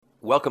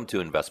Welcome to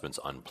Investments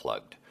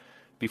Unplugged.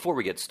 Before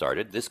we get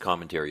started, this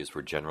commentary is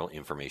for general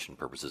information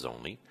purposes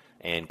only,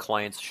 and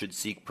clients should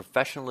seek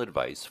professional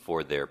advice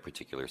for their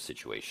particular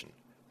situation.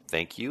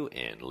 Thank you,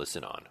 and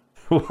listen on.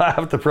 We'll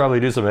have to probably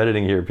do some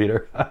editing here,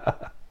 Peter.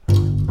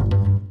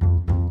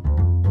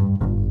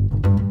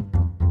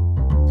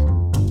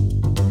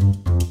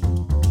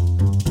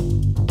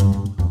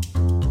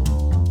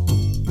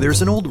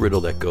 There's an old riddle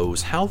that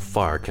goes, how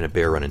far can a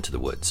bear run into the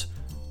woods?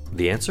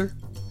 The answer?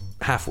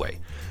 Halfway.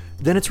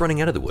 Then it's running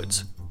out of the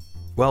woods.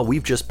 Well,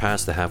 we've just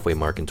passed the halfway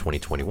mark in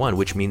 2021,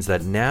 which means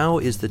that now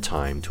is the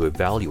time to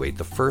evaluate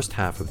the first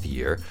half of the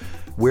year,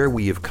 where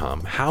we have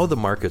come, how the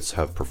markets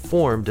have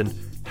performed, and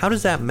how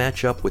does that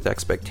match up with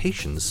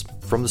expectations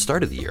from the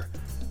start of the year.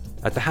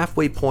 At the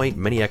halfway point,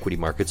 many equity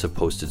markets have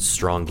posted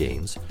strong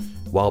gains,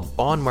 while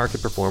bond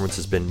market performance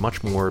has been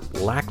much more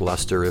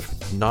lackluster,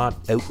 if not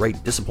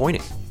outright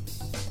disappointing.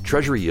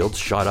 Treasury yields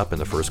shot up in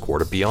the first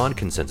quarter beyond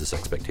consensus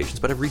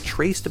expectations, but have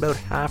retraced about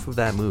half of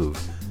that move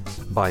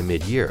by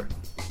mid-year.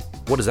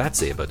 What does that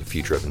say about the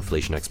future of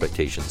inflation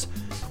expectations?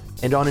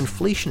 And on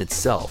inflation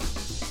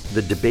itself,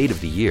 the debate of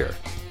the year,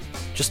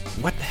 just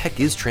what the heck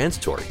is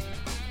transitory?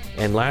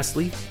 And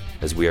lastly,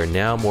 as we are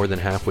now more than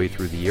halfway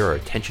through the year, our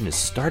attention is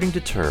starting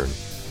to turn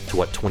to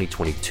what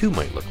 2022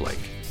 might look like.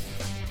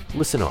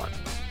 Listen on.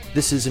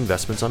 This is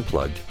Investments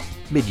Unplugged,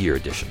 mid-year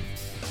edition.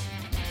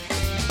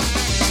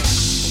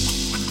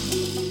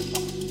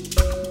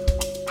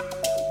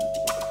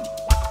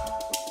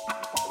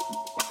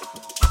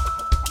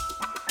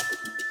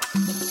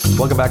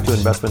 Welcome back to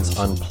Investments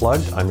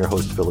Unplugged. I'm your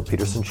host, Philip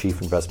Peterson,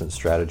 Chief Investment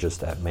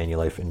Strategist at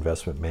Manulife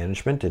Investment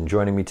Management. And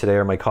joining me today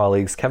are my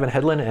colleagues, Kevin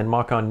Hedlund and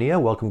Makon Nia.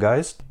 Welcome,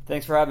 guys.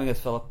 Thanks for having us,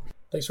 Philip.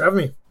 Thanks for having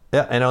me.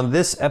 Yeah, and on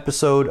this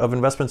episode of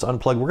Investments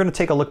Unplugged, we're going to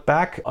take a look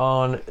back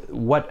on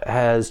what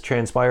has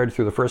transpired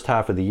through the first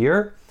half of the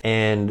year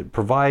and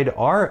provide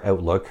our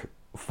outlook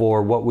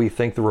for what we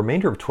think the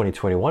remainder of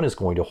 2021 is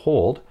going to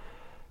hold,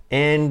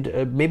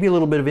 and maybe a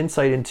little bit of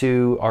insight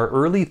into our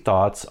early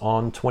thoughts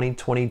on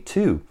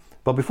 2022.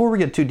 But before we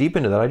get too deep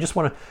into that, I just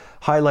want to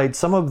highlight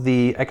some of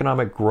the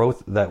economic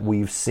growth that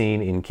we've seen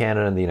in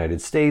Canada and the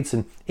United States.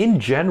 And in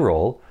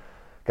general,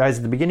 guys,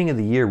 at the beginning of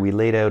the year, we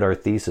laid out our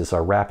thesis,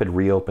 our rapid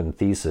reopen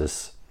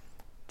thesis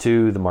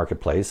to the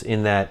marketplace,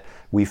 in that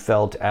we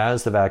felt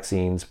as the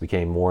vaccines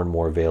became more and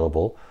more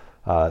available,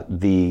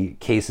 the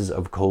cases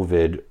of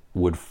COVID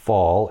would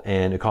fall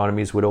and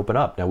economies would open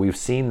up. Now, we've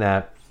seen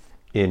that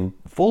in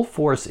full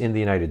force in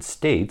the United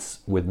States,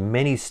 with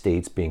many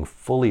states being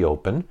fully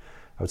open.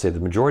 I would say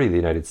the majority of the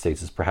United States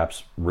has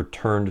perhaps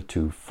returned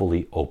to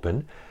fully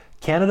open.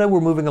 Canada,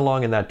 we're moving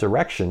along in that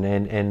direction,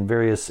 and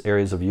various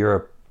areas of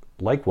Europe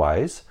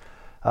likewise.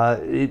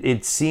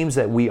 It seems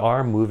that we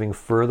are moving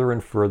further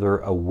and further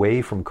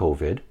away from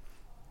COVID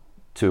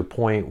to a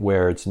point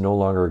where it's no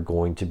longer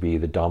going to be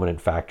the dominant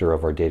factor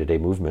of our day-to-day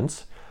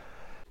movements.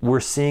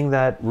 We're seeing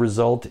that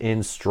result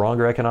in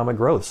stronger economic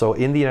growth. So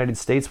in the United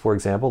States, for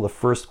example, the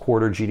first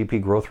quarter GDP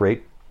growth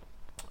rate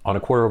on a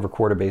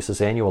quarter-over-quarter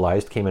basis,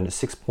 annualized, came in at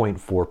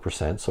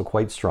 6.4%, so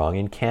quite strong.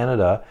 In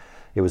Canada,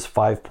 it was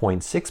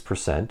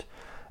 5.6%,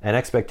 and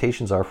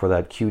expectations are for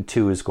that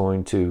Q2 is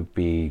going to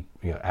be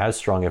as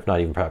strong, if not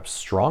even perhaps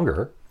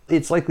stronger.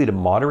 It's likely to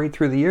moderate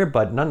through the year,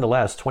 but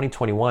nonetheless,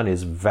 2021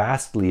 is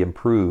vastly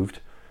improved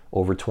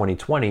over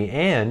 2020,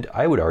 and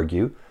I would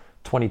argue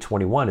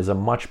 2021 is a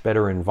much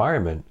better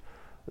environment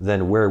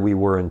than where we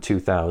were in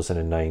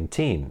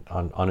 2019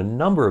 on a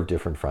number of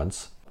different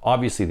fronts.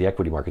 Obviously, the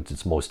equity markets,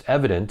 it's most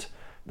evident.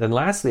 Then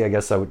lastly, I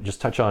guess I would just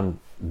touch on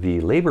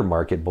the labor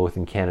market, both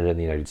in Canada and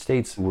the United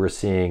States. We're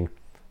seeing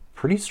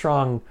pretty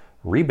strong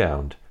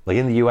rebound. Like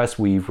in the US,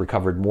 we've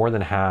recovered more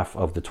than half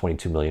of the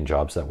 22 million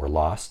jobs that were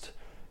lost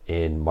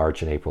in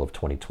March and April of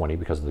 2020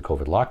 because of the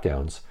COVID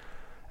lockdowns.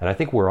 And I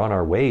think we're on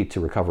our way to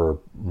recover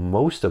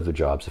most of the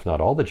jobs, if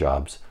not all the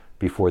jobs,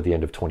 before the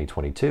end of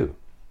 2022.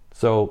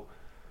 So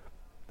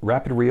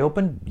rapid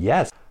reopen,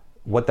 yes.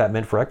 What that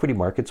meant for equity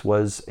markets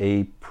was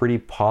a pretty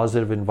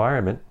positive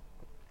environment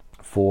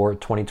for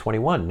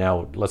 2021.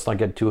 Now, let's not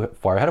get too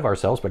far ahead of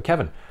ourselves, but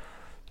Kevin,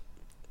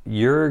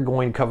 you're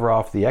going to cover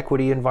off the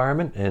equity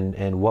environment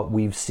and what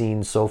we've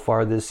seen so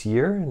far this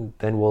year, and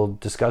then we'll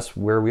discuss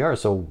where we are.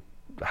 So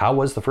how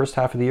was the first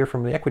half of the year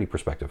from the equity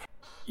perspective?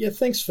 Yeah,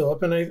 thanks,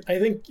 Philip. And I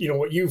think,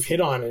 what you've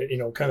hit on,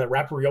 kind of the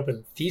rapid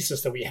reopen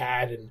thesis that we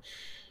had, and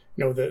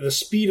the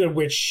speed at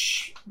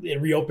which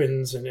it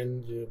reopens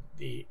and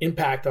the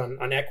impact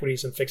on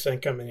equities and fixed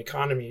income and the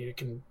economy, it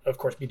can, of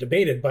course, be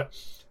debated. But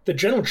the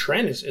general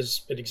trend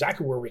is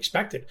exactly where we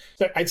expected.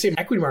 I'd say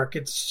equity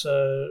markets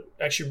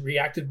actually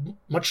reacted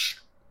much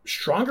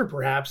stronger,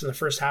 perhaps, in the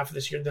first half of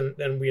this year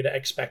than we had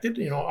expected.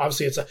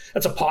 Obviously,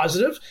 it's a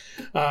positive.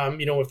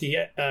 With the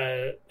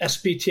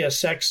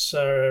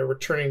SPTSX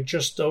returning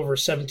just over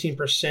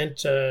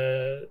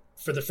 17%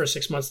 for the first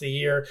 6 months of the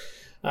year.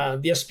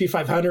 The S&P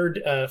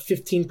 500,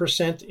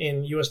 15%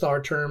 in US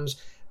dollar terms,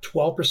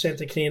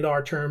 12% in Canadian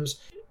dollar terms.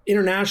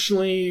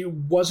 Internationally,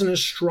 wasn't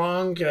as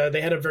strong.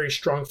 They had a very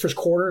strong first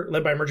quarter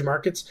led by emerging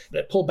markets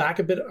that pulled back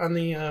a bit on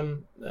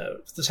the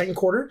second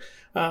quarter,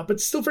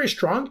 but still very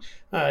strong.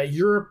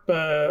 Europe,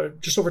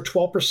 just over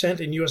 12%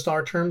 in US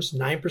dollar terms,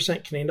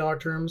 9% Canadian dollar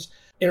terms.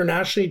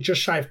 Internationally,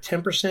 just shy of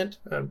 10%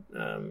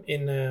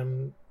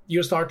 in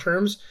US dollar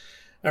terms.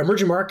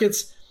 Emerging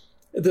markets,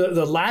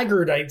 the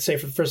laggard, I'd say,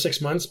 for the first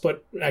 6 months,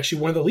 but actually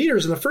one of the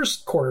leaders in the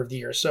first quarter of the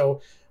year.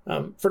 So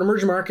for the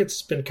emerging markets,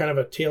 it's been kind of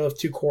a tale of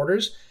two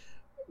quarters.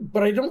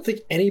 But I don't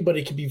think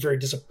anybody can be very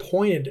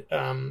disappointed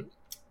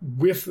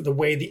with the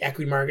way the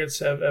equity markets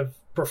have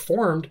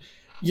performed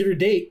year to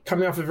date,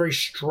 coming off a very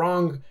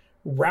strong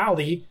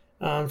rally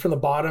from the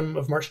bottom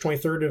of March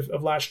 23rd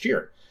of last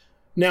year.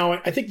 Now,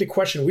 I think the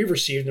question we've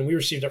received, and we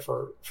received it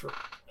for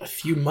a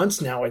few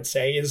months now, I'd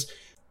say, is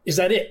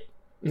that it?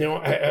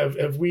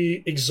 Have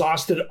we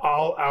exhausted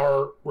all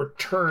our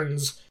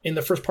returns in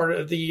the first part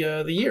of the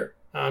year?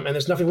 And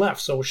there's nothing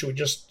left. So should we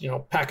just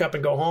pack up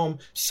and go home,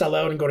 sell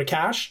out and go to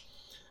cash?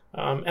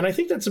 And I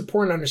think that's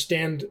important to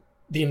understand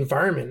the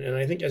environment. And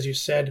I think, as you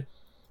said,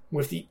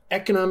 with the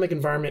economic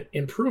environment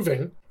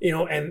improving,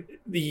 and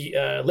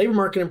the labor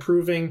market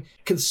improving,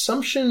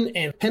 consumption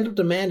and pent-up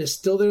demand is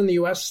still there in the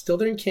US, still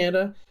there in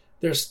Canada.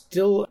 There's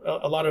still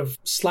a lot of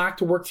slack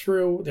to work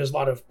through. There's a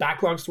lot of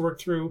backlogs to work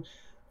through.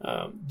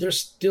 There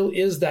still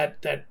is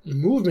that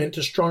movement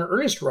to stronger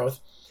earnings growth.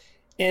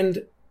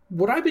 And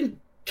what I've been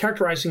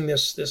characterizing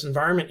this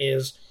environment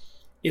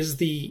is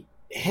the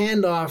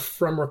handoff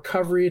from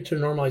recovery to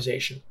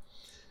normalization.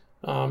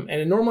 And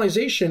in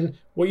normalization,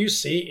 what you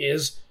see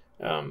is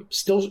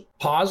still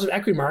positive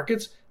equity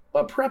markets,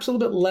 but perhaps a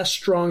little bit less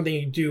strong than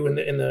you do in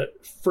the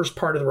first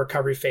part of the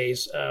recovery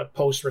phase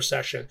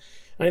post-recession.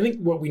 And I think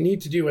what we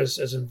need to do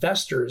as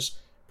investors,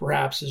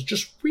 perhaps, is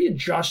just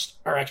readjust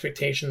our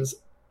expectations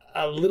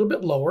a little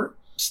bit lower.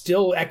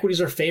 Still,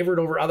 equities are favored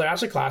over other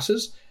asset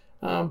classes,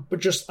 but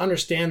just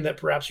understand that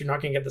perhaps you're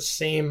not going to get the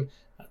same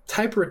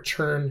type of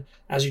return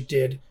as you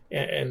did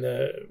in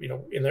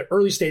the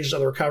early stages of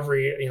the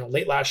recovery,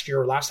 late last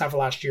year or last half of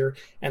last year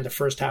and the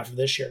first half of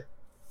this year.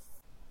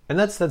 And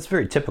that's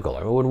very typical.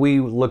 I mean, when we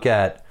look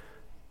at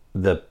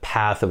the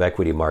path of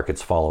equity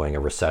markets following a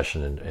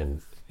recession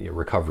and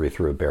recovery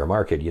through a bear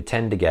market, you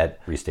tend to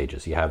get three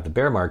stages. You have the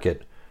bear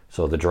market,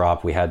 so the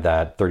drop, we had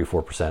that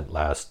 34%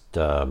 last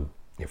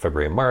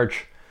February and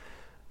March.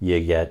 You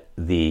get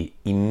the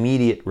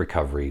immediate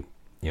recovery,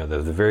 the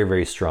very,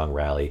 very strong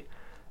rally.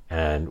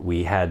 And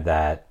we had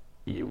that,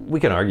 we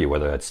can argue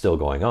whether that's still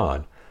going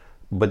on,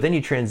 but then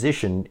you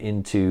transition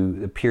into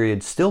a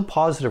period, still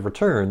positive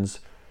returns,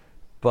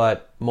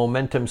 but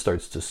momentum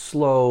starts to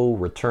slow,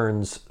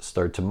 returns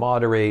start to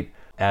moderate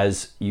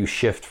as you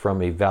shift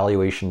from a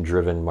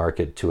valuation-driven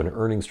market to an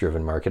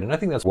earnings-driven market. And I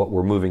think that's what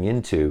we're moving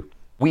into.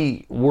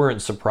 We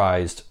weren't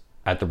surprised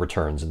at the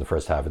returns in the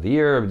first half of the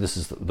year. This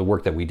is the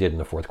work that we did in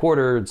the fourth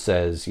quarter. It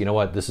says,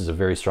 this is a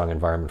very strong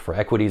environment for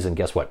equities. And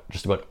guess what?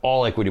 Just about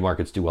all equity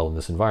markets do well in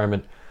this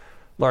environment.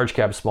 Large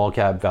cap, small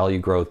cap, value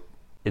growth.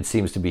 It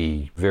seems to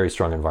be a very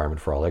strong environment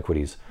for all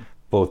equities.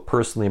 Both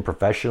personally and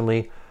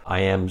professionally, I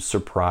am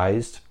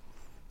surprised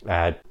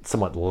at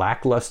somewhat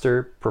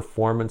lackluster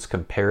performance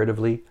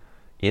comparatively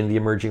in the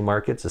emerging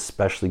markets,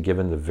 especially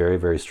given the very,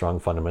 very strong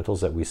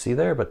fundamentals that we see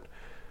there. But,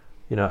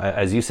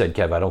 as you said,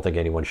 Kev, I don't think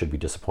anyone should be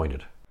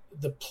disappointed.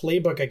 The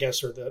playbook, I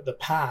guess, or the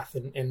path.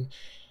 And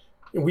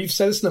we've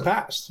said this in the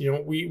past.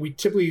 We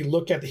typically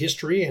look at the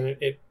history and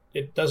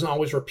it doesn't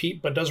always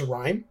repeat, but does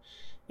rhyme.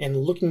 And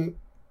looking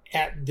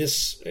at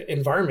this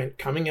environment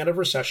coming out of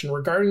recession,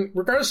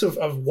 regardless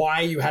of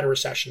why you had a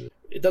recession,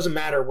 it doesn't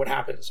matter what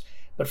happens.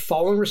 But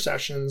following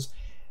recessions,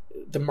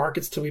 the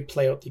markets typically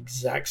play out the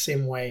exact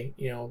same way,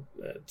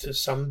 to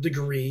some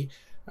degree.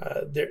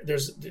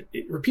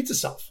 It repeats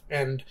itself.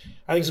 And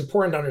I think it's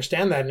important to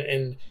understand that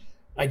and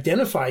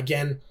identify,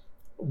 again,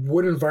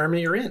 what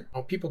environment you're in.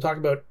 People talk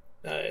about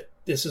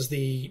this is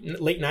the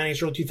late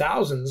 90s, early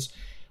 2000s,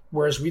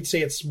 whereas we'd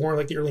say it's more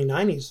like the early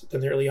 90s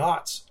than the early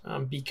aughts,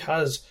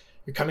 because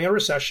you're coming out of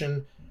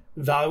recession,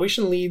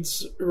 valuation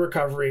leads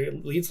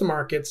recovery, leads the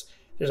markets.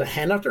 There's a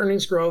handoff to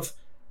earnings growth.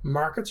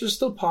 Markets are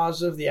still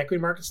positive. The equity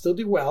markets still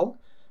do well.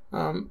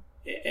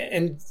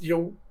 And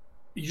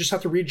you just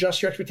have to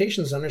readjust your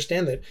expectations and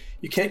understand that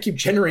you can't keep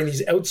generating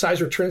these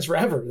outsized returns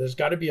forever. There's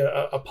got to be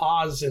a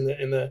pause in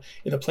the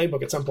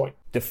playbook at some point.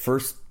 The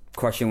first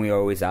question we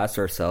always ask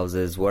ourselves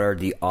is, what are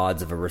the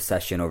odds of a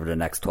recession over the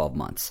next 12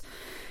 months?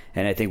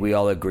 And I think we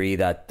all agree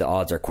that the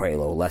odds are quite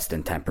low, less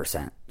than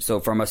 10%. So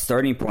from a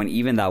starting point,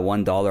 even that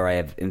 $1 I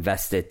have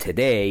invested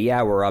today,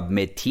 we're up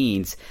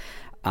mid-teens.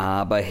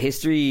 But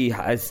history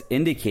has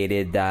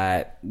indicated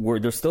that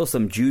there's still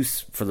some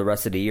juice for the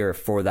rest of the year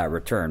for that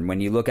return.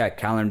 When you look at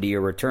calendar year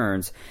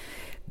returns,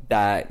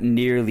 that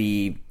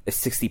nearly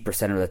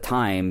 60% of the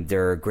time,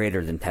 they're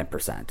greater than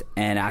 10%.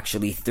 And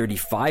actually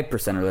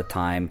 35% of the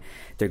time,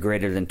 they're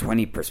greater than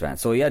 20%.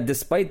 So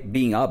despite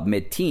being up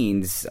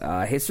mid-teens,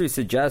 history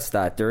suggests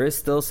that there is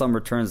still some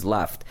returns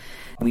left.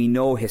 We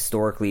know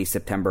historically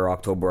September,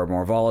 October are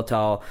more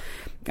volatile.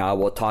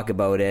 We'll talk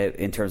about it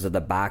in terms of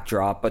the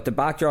backdrop, but the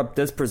backdrop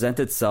does present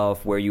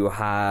itself where you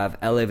have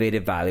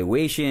elevated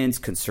valuations,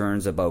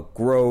 concerns about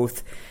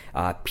growth,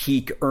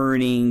 peak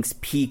earnings,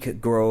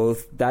 peak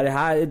growth.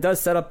 It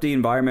does set up the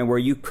environment where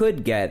you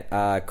could get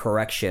a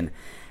correction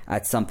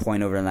at some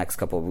point over the next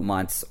couple of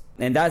months.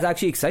 And that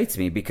actually excites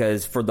me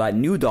because for that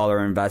new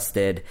dollar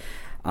invested,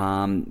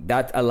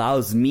 that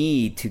allows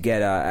me to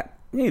get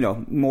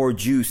more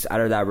juice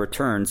out of that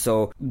return.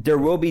 So there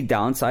will be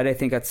downside, I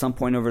think, at some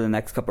point over the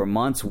next couple of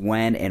months.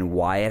 When and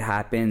why it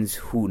happens,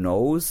 who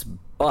knows?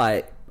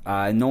 But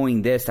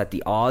knowing this, that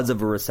the odds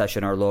of a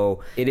recession are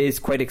low, it is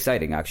quite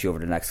exciting actually over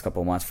the next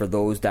couple of months for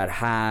those that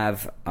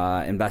have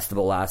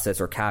investable assets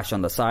or cash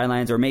on the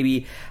sidelines, or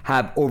maybe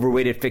have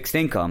overweighted fixed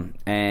income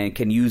and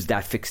can use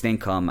that fixed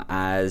income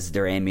as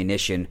their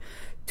ammunition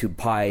to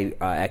buy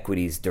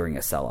equities during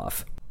a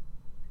sell-off.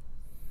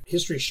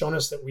 History has shown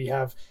us that we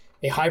have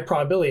a high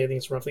probability, I think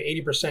it's roughly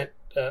 80%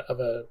 of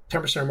a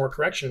 10% or more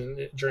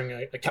correction during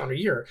a calendar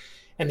year.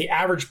 And the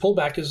average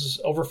pullback is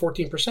over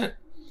 14%.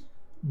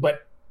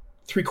 But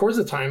 3/4 of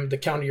the time, the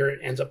calendar year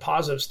ends up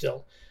positive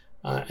still.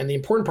 And the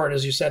important part,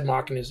 as you said,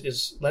 Machen,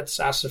 is let's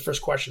ask the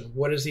first question.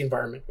 What is the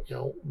environment?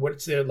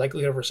 What's the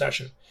likelihood of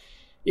recession?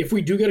 If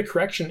we do get a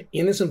correction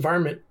in this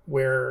environment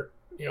where,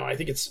 I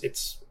think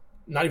it's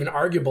not even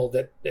arguable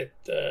that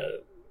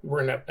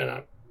we're in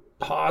a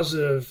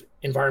positive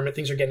environment,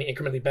 things are getting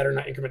incrementally better,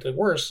 not incrementally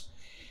worse.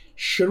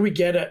 Should we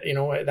get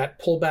that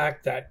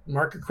pullback, that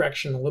market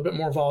correction, a little bit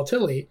more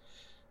volatility,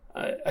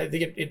 I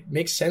think it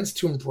makes sense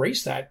to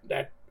embrace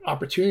that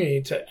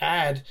opportunity to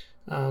add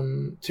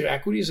to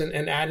equities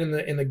and add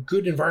in the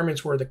good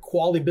environments where the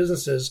quality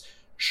businesses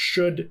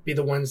should be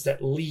the ones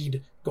that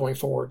lead going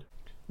forward.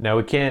 Now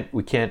we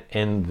can't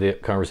end the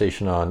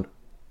conversation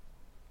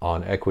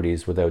on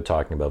equities without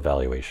talking about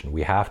valuation.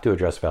 We have to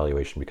address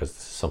valuation because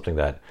this is something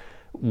that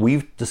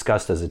we've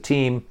discussed as a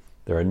team.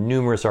 There are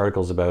numerous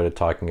articles about it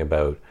talking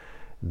about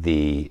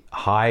the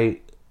high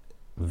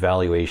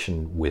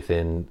valuation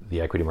within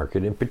the equity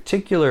market, in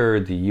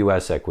particular the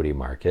US equity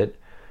market,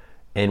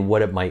 and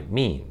what it might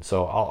mean.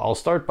 So I'll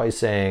start by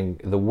saying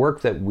the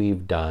work that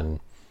we've done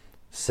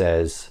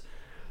says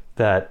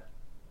that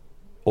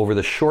over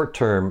the short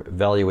term,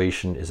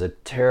 valuation is a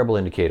terrible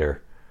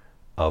indicator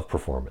of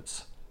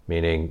performance,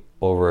 meaning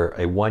over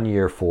a 1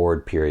 year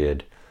forward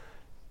period,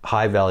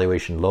 high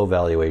valuation, low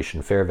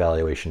valuation, fair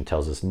valuation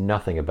tells us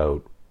nothing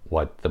about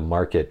what the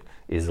market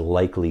is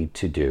likely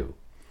to do.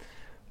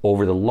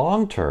 Over the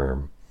long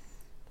term,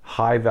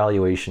 high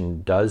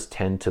valuation does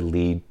tend to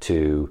lead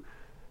to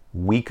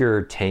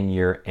weaker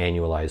 10-year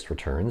annualized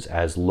returns,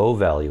 as low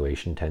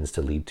valuation tends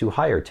to lead to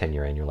higher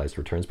 10-year annualized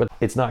returns, but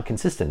it's not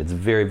consistent. It's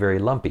very, very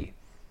lumpy.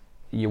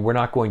 We're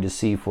not going to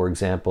see, for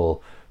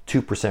example,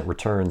 2%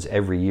 returns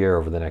every year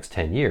over the next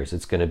 10 years.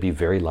 It's going to be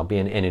very lumpy.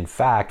 And in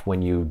fact,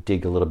 when you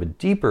dig a little bit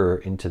deeper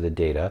into the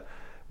data,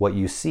 what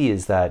you see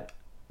is that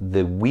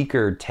the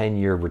weaker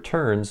 10-year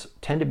returns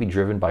tend to be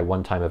driven by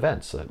one-time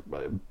events, a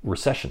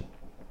recession,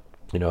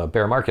 a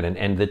bear market.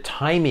 And the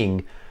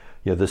timing,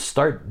 the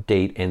start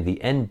date and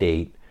the end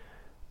date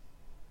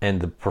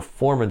and the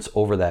performance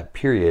over that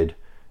period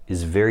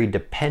is very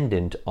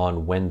dependent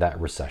on when that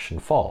recession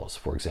falls.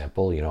 For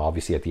example,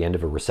 obviously at the end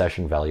of a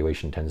recession,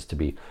 valuation tends to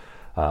be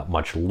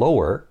much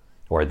lower,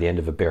 or at the end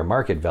of a bear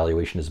market,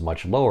 valuation is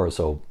much lower.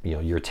 So,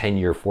 your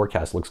 10-year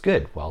forecast looks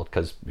good. Well,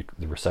 because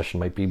the recession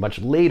might be much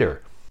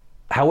later.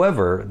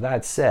 However,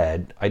 that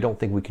said, I don't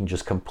think we can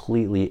just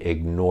completely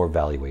ignore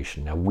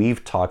valuation. Now,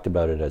 we've talked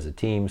about it as a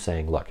team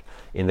saying, look,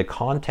 in the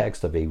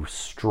context of a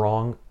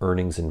strong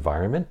earnings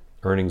environment,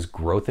 earnings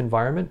growth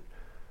environment,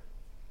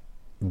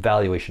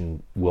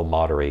 valuation will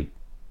moderate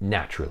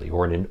naturally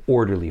or in an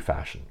orderly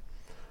fashion.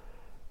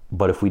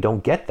 But if we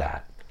don't get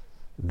that,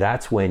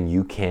 that's when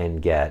you can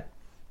get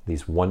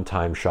these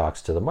one-time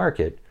shocks to the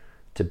market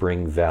to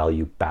bring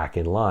value back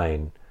in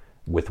line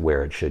with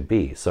where it should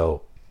be.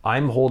 So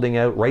I'm holding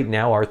out right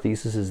now. Our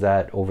thesis is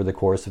that over the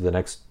course of the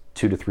next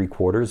 2 to 3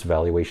 quarters,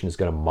 valuation is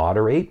going to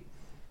moderate,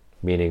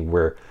 meaning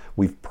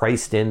we've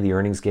priced in the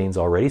earnings gains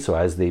already. So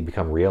as they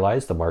become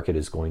realized, the market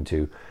is going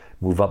to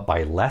move up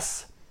by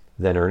less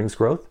than earnings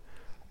growth,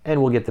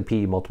 and we'll get the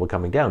PE multiple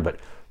coming down. But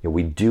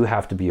we do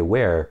have to be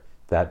aware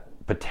that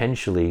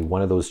potentially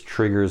one of those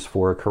triggers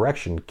for a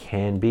correction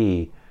can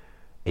be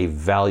a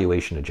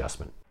valuation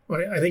adjustment.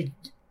 Well, I think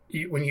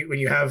when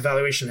you have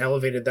valuation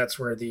elevated, that's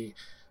where the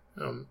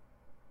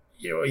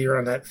you're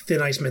on that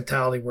thin ice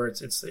mentality where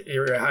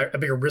you're a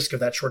bigger risk of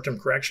that short-term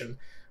correction.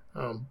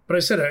 But I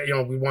said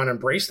we want to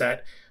embrace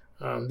that.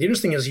 The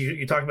interesting is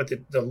you talk about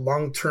the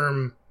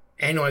long-term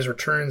annualized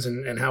returns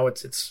and how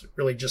it's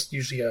really just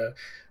usually a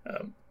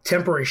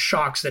temporary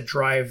shocks that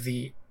drive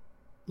the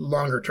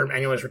longer term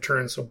annualized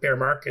returns, so bear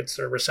markets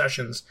or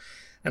recessions.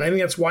 And I think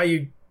that's why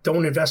you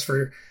don't invest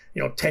for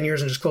 10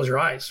 years and just close your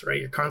eyes, right?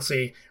 You're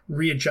constantly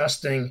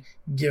readjusting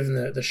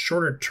given the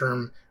shorter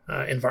term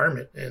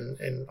environment.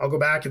 And I'll go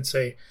back and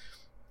say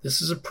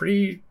this is a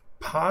pretty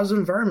positive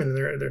environment.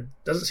 There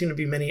doesn't seem to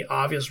be many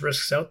obvious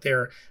risks out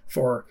there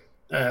for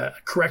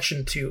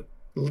correction to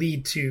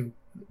lead to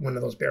one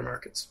of those bear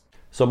markets.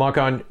 So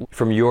Makhan,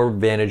 from your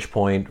vantage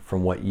point,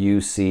 from what you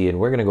see, and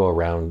we're going to go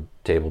around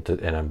table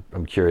and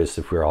I'm curious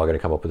if we're all going to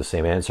come up with the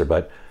same answer,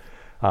 but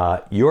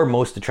your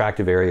most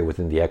attractive area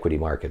within the equity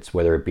markets,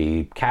 whether it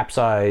be cap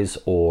size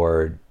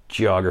or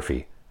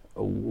geography,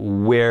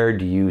 where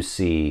do you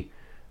see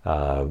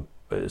some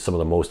of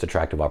the most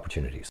attractive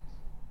opportunities?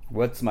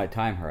 What's my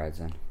time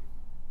horizon?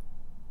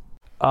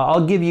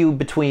 I'll give you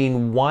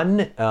between 1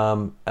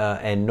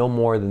 and no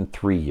more than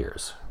 3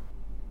 years.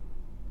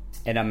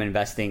 And I'm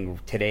investing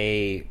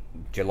today,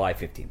 July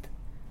 15th.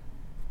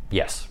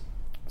 Yes.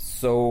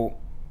 So,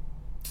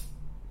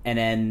 and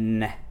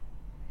then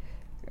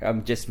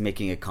I'm just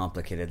making it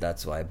complicated,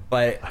 that's why.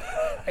 But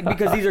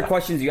because these are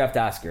questions you have to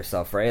ask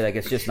yourself, right? Like,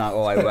 it's just not,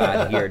 I will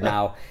add here.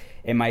 Now,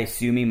 am I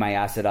assuming my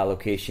asset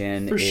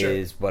allocation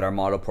is what our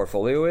model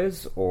portfolio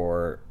is,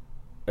 or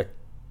a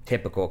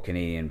typical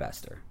Canadian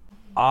investor?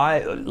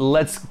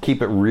 Let's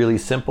keep it really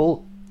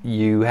simple.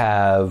 You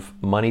have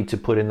money to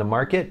put in the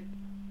market.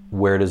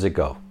 Where does it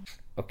go?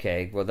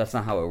 Okay, well, that's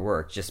not how it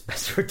works, just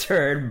best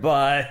return.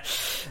 But,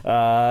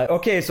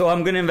 okay, so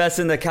I'm going to invest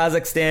in the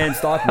Kazakhstan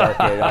stock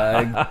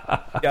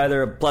market,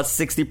 either plus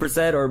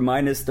 60% or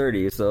minus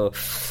 30. So,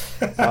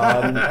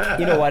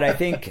 you know what? I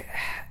think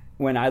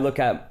when I look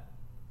at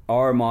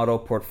our model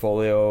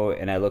portfolio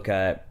and I look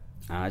at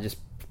just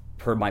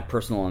per my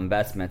personal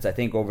investments, I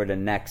think over the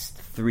next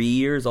 3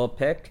 years I'll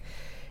pick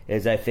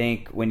is I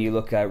think when you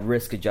look at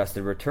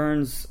risk-adjusted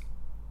returns,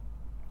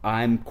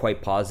 I'm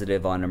quite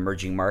positive on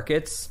emerging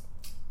markets.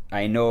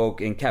 I know,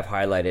 and Kev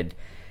highlighted,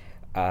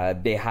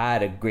 they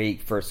had a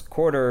great first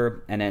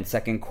quarter, and then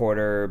second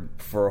quarter,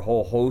 for a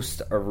whole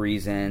host of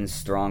reasons,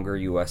 stronger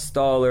US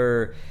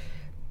dollar,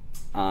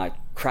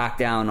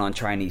 crackdown on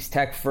Chinese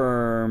tech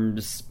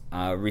firms,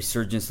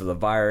 resurgence of the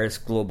virus,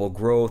 global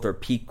growth or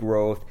peak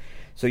growth.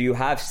 So you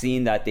have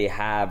seen that they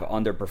have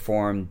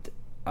underperformed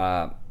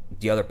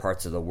the other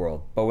parts of the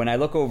world. But when I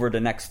look over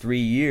the next 3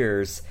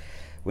 years,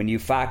 when you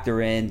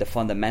factor in the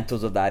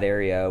fundamentals of that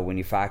area, when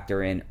you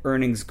factor in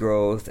earnings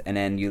growth, and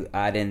then you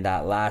add in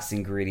that last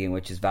ingredient,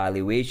 which is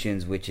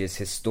valuations, which is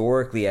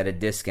historically at a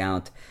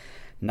discount,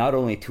 not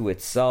only to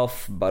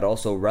itself, but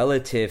also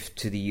relative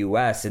to the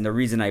US. And the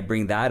reason I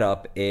bring that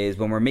up is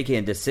when we're making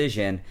a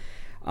decision,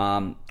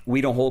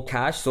 we don't hold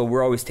cash, so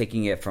we're always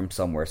taking it from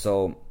somewhere.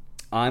 So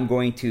I'm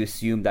going to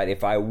assume that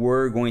if I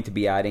were going to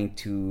be adding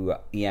to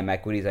EM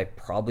equities, I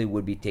probably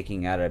would be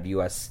taking out of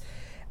US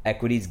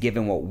equities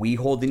given what we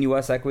hold in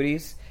US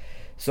equities.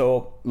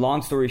 So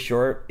long story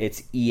short,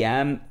 it's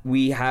EM.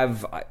 We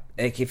have,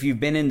 like, if you've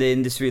been in the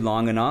industry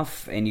long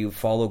enough and you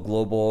follow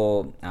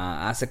global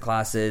asset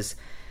classes,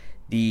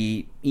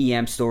 the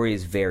EM story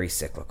is very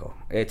cyclical.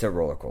 It's a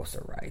roller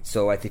coaster ride.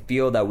 So I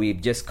feel that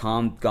we've just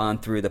gone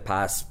through the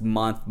past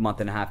month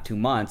and a half, 2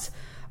 months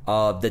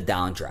of the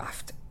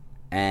downdraft.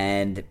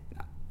 And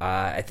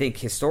I think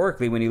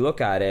historically, when you look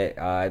at it,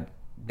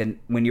 then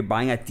when you're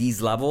buying at these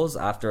levels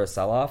after a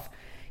sell-off,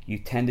 you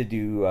tend to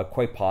do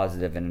quite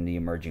positive in the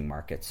emerging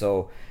market.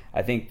 So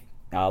I think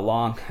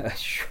long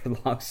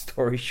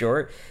story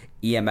short,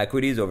 EM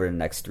equities over the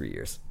next 3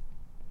 years.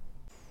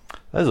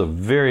 That's a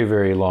very,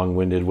 very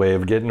long-winded way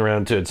of getting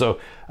around to it. So,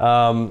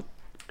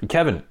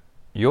 Kevin,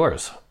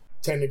 yours.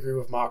 Tend to agree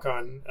with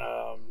Makhan,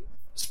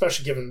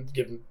 especially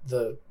given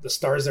the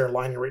stars that are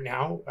lining right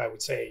now. I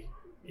would say,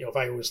 if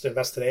I was to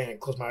invest today and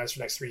close my eyes for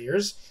the next 3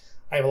 years,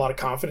 I have a lot of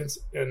confidence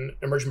in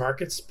emerging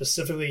markets,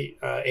 specifically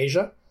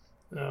Asia.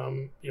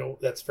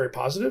 That's very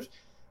positive.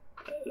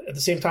 At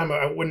the same time,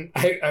 I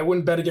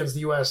wouldn't bet against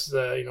the US.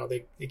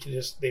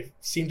 They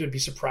seem to be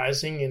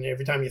surprising, and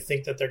every time you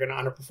think that they're going to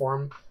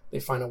underperform, they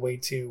find a way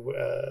to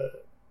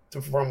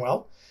perform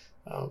well.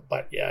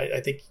 But yeah, I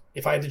think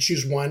if I had to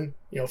choose one,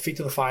 feet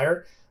to the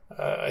fire,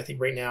 I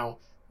think right now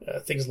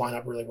things line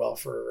up really well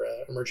for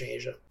emerging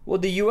Asia. Well,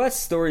 the U.S.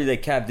 story,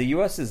 the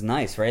U.S. is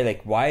nice, right?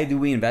 Like, why do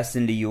we invest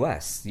in the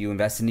U.S.? You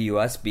invest in the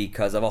U.S.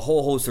 because of a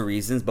whole host of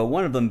reasons, but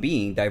one of them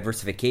being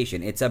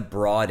diversification. It's a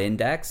broad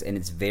index and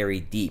it's very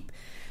deep.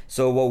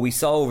 So what we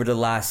saw over the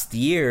last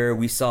year,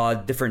 we saw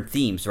different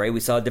themes, right? We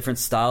saw different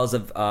styles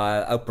of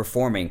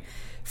outperforming.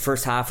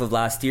 First half of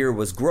last year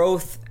was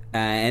growth,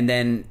 and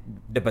then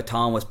the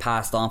baton was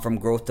passed on from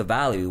growth to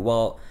value.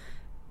 Well,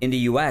 in the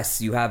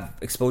U.S., you have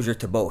exposure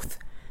to both.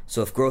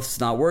 So if growth is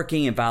not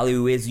working and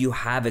value is, you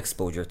have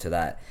exposure to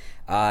that.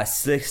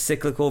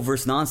 Cyclical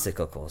versus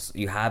non-cyclicals,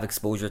 you have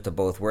exposure to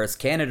both. Whereas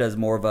Canada is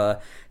more of a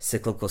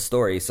cyclical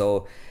story.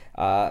 So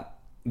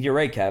you're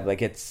right, Kev.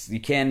 Like it's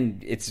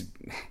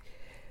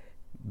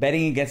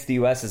betting against the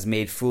U.S. has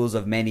made fools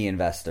of many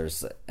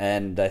investors,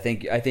 and I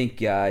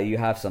think you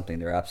have something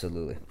there.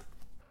 Absolutely.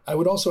 I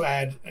would also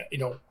add,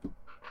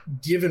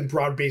 given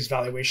broad-based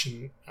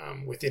valuation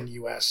within the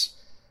U.S.,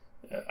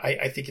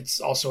 I think it's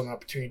also an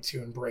opportunity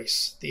to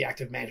embrace the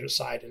active management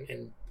side,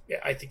 and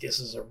I think this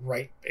is a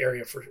right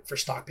area for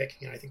stock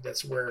picking. And I think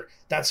that's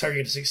how you're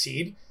going to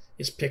succeed,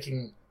 is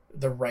picking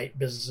the right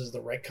businesses,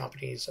 the right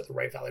companies at the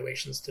right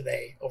valuations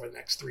today over the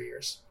next 3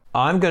 years.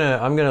 I'm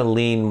gonna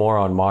lean more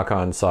on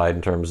Makhan's side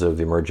in terms of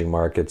the emerging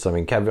markets. I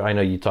mean, Kev, I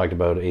know you talked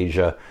about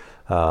Asia.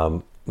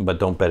 but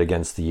don't bet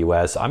against the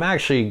U.S. I'm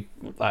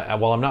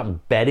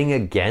not betting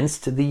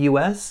against the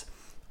U.S.,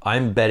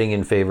 I'm betting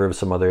in favor of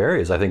some other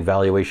areas. I think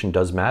valuation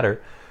does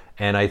matter.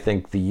 And I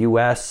think the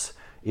U.S.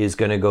 is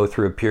going to go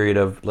through a period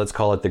of, let's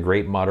call it the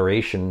great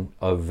moderation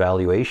of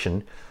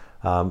valuation,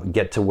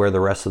 get to where the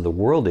rest of the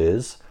world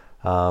is.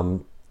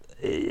 And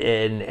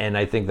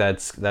I think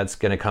that's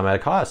going to come at a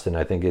cost. And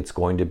I think it's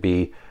going to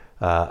be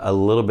a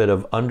little bit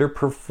of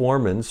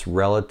underperformance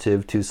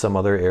relative to some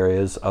other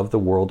areas of the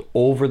world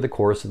over the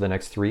course of the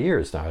next 3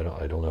 years. Now,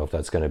 I don't know if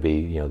that's going to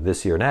be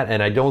this year or not.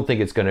 And I don't think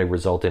it's going to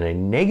result in a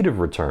negative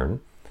return.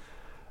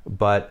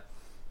 But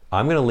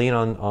I'm going to lean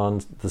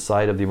on the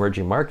side of the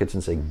emerging markets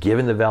and say,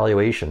 given the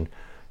valuation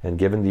and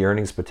given the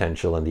earnings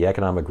potential and the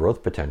economic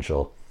growth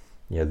potential,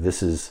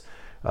 this is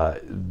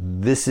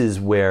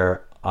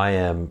where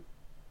I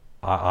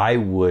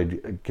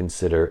would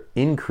consider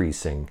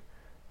increasing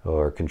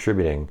or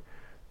contributing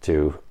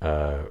to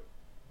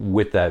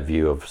with that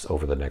view of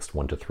over the next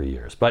 1 to 3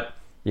 years. But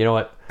you know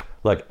what?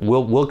 Look,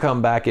 we'll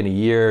come back in a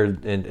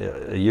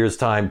year's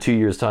time, 2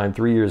 years' time,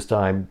 3 years'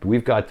 time.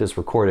 We've got this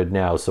recorded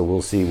now, so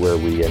we'll see where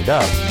we end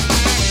up.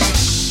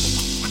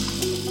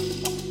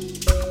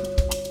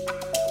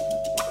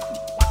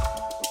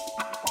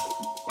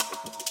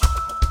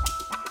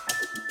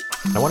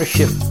 I want to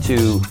shift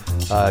to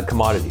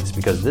commodities,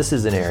 because this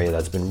is an area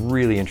that's been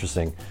really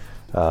interesting,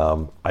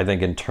 I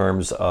think, in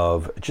terms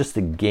of just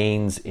the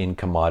gains in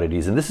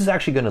commodities. And this is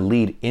actually going to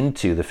lead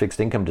into the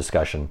fixed income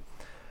discussion.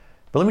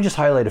 But let me just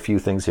highlight a few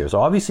things here. So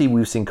obviously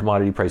we've seen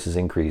commodity prices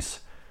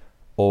increase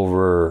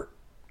over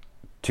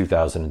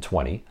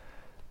 2020.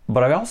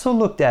 But I also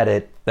looked at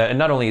it, and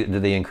not only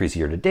did they increase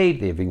year to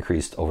date, they've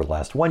increased over the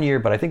last 1 year,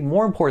 but I think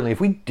more importantly, if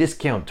we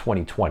discount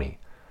 2020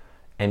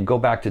 and go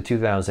back to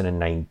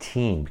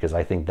 2019, because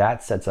I think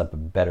that sets up a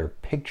better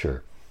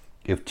picture.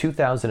 If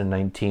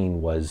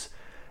 2019 was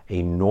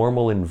a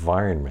normal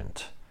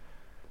environment,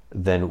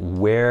 then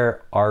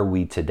where are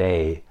we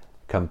today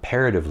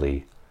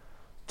comparatively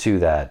to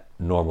that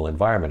normal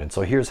environment? And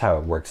so here's how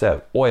it works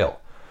out. Oil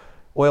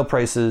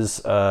prices,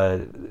 as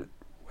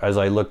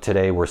I look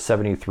today, were as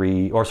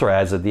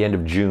of the end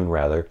of June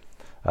rather,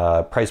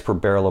 price per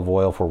barrel of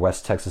oil for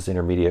West Texas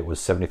Intermediate was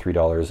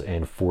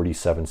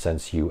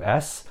 $73.47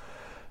 US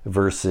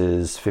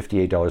versus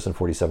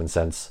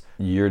 $58.47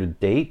 year to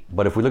date.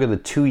 But if we look at the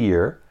 2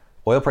 year,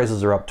 oil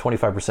prices are up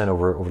 25%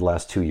 over the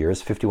last 2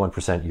 years,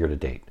 51% year to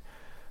date.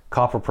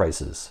 Copper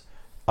prices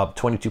up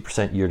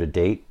 22% year to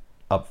date,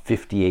 up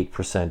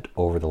 58%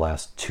 over the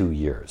last 2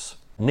 years.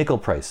 Nickel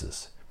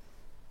prices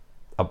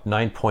up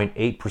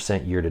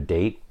 9.8% year to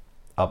date,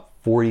 up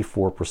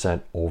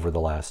 44% over the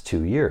last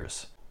 2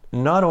 years.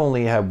 Not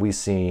only have we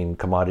seen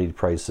commodity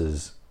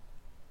prices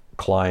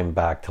climb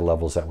back to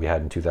levels that we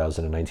had in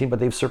 2019, but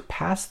they've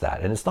surpassed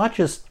that. And it's not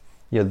just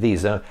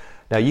these. Now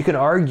you can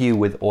argue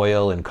with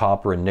oil and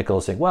copper and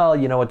nickel saying, well,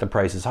 you know what, the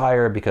price is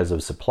higher because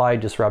of supply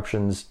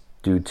disruptions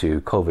due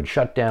to COVID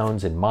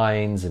shutdowns in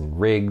mines and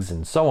rigs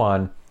and so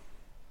on.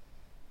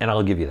 And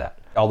I'll give you that.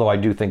 Although I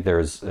do think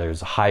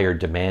there's higher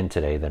demand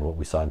today than what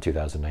we saw in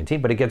 2019.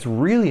 But it gets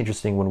really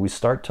interesting when we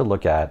start to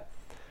look at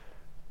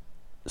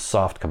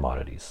soft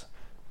commodities,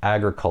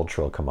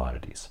 agricultural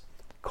commodities.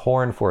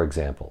 Corn, for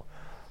example,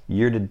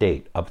 year to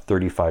date up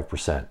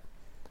 35%.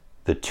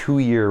 The 2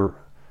 year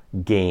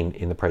gain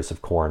in the price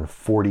of corn,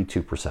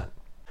 42%.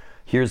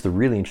 Here's the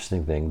really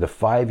interesting thing. The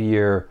 5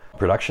 year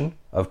production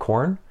of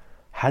corn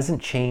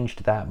hasn't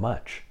changed that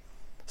much.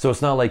 So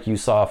it's not like you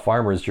saw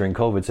farmers during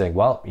COVID saying,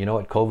 well, you know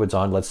what, COVID's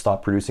on, let's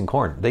stop producing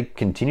corn. They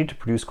continue to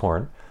produce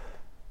corn,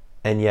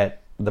 and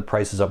yet the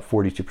price is up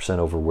 42%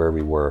 over where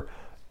we were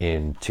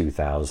in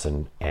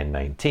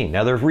 2019.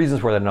 Now, there's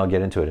reasons for that, and I'll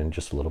get into it in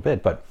just a little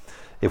bit. But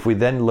if we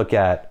then look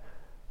at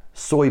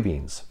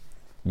soybeans,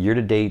 year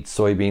to date,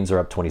 soybeans are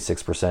up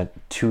 26%,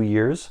 2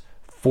 years,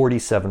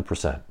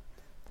 47%.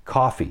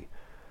 Coffee,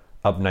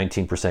 up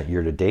 19%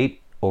 year to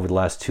date. Over the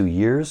last 2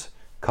 years,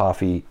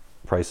 coffee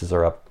prices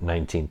are up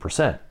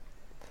 19%.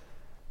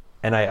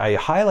 And I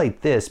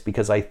highlight this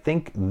because I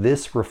think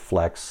this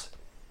reflects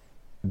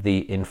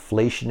the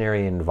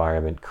inflationary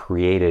environment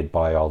created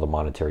by all the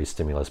monetary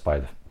stimulus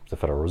by the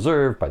Federal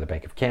Reserve, by the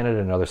Bank of Canada,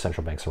 and other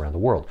central banks around the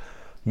world.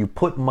 You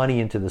put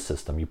money into the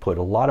system, you put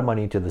a lot of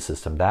money into the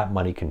system, that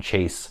money can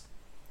chase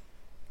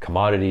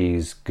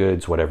commodities,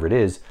 goods, whatever it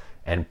is,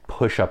 and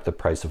push up the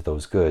price of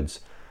those goods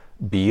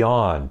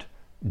beyond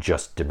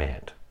just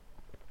demand.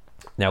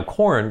 Now,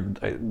 corn,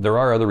 there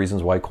are other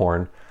reasons why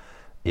corn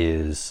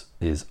is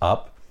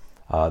up.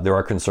 There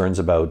are concerns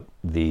about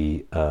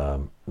the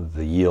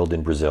yield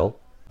in Brazil,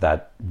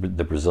 that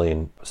the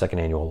Brazilian second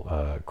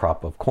annual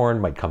crop of corn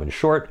might come in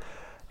short,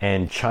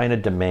 and China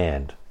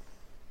demand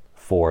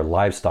for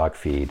livestock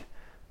feed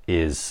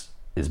is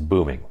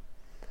booming.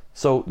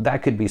 So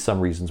that could be some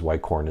reasons why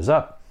corn is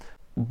up,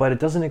 but it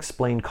doesn't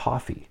explain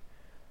coffee.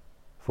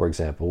 For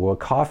example, well,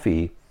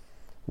 coffee,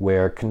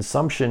 where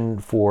consumption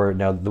for,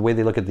 now the way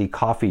they look at the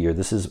coffee year,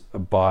 this is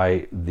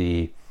by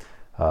the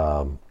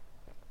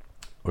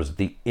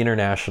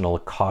International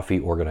Coffee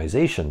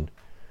Organization,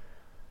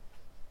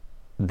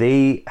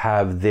 they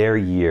have their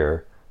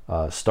year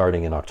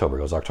starting in October.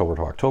 It goes October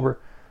to October.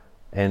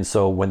 And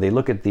so when they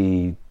look at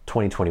the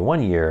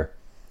 2021 year,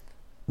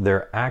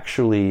 they're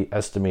actually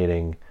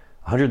estimating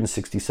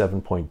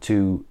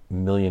 167.2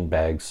 million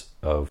bags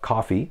of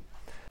coffee,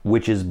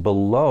 which is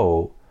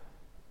below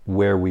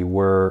where we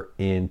were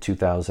in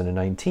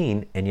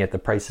 2019, and yet the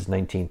price is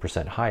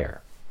 19%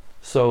 higher.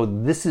 So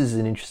this is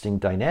an interesting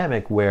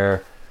dynamic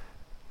where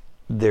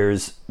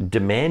there's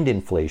demand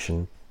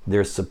inflation,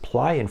 there's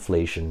supply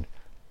inflation,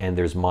 and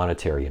there's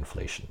monetary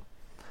inflation.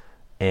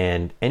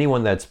 And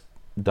anyone that's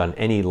done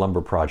any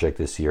lumber project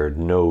this year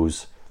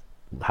knows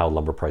how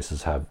lumber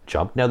prices have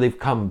jumped. Now they've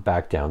come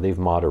back down, they've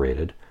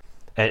moderated.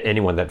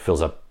 Anyone that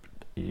fills up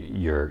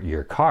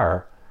your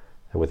car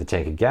with a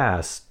tank of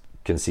gas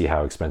can see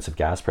how expensive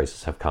gas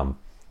prices have come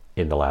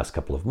in the last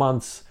couple of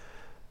months.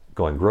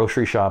 Going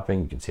grocery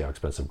shopping, you can see how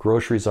expensive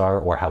groceries are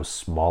or how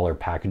smaller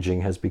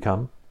packaging has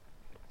become.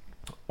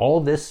 All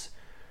this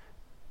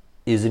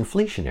is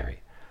inflationary.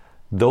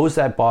 Those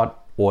that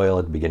bought oil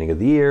at the beginning of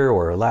the year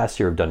or last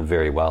year have done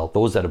very well.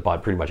 Those that have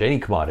bought pretty much any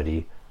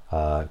commodity,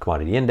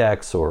 commodity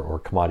index or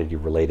commodity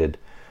related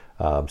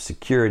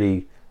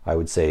security, I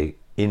would say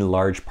in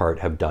large part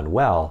have done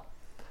well.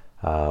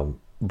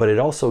 But it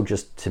also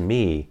just, to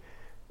me,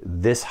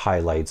 this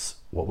highlights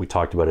what we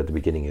talked about at the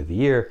beginning of the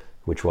year,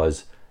 which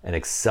was an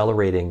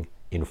accelerating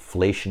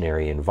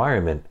inflationary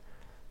environment.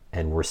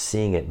 And we're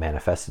seeing it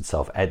manifest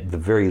itself at the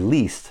very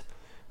least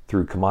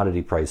through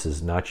commodity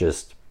prices, not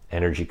just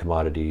energy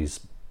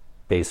commodities,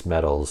 base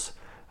metals,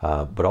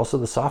 but also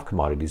the soft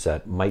commodities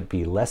that might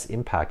be less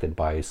impacted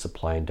by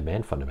supply and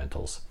demand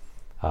fundamentals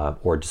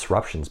or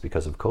disruptions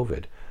because of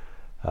COVID.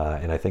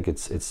 And I think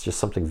it's just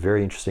something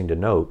very interesting to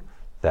note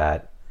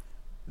that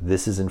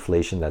this is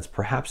inflation that's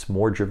perhaps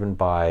more driven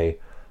by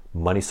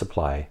money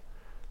supply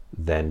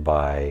than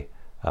by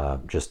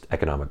just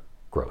economic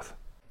growth.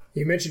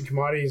 You mentioned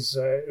commodities,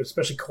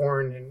 especially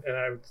corn, and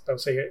I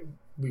would say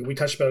we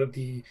touched about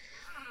the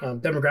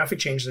demographic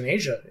changes in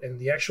Asia, and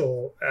the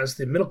actual, as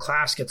the middle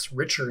class gets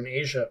richer in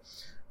Asia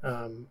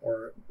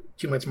or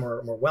accumulates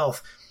more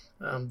wealth,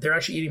 they're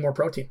actually eating more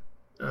protein.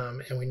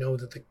 And we know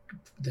that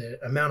the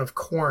amount of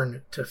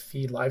corn to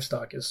feed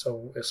livestock is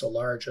so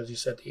large. As you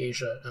said, the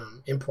Asia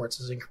imports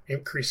is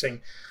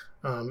increasing,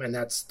 and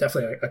that's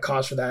definitely a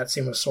cause for that.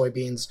 Same with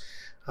soybeans.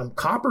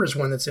 Copper is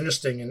one that's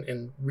interesting,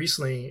 and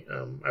recently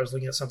I was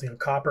looking at something on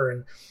copper,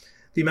 and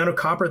the amount of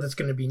copper that's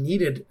going to be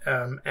needed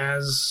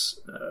as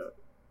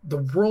the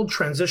world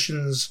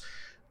transitions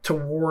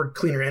toward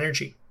cleaner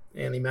energy,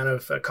 and the amount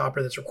of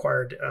copper that's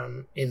required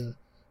in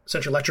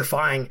essentially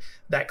electrifying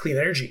that clean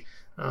energy.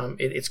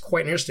 It's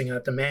quite interesting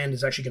that demand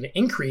is actually going to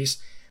increase,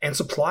 and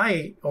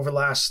supply over the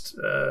last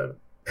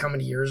how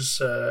many years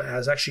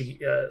has actually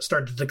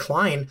started to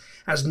decline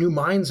as new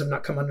mines have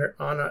not come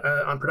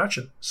on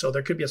production. So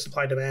there could be a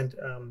supply demand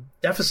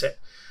deficit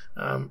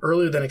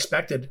earlier than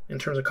expected in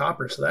terms of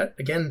copper. So that,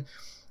 again,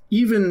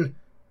 even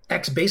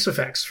X base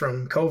effects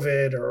from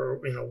COVID, or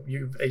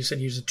you said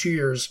use the 2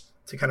 years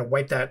to kind of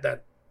wipe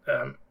that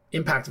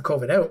impact of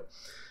COVID out.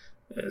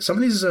 Some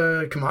of these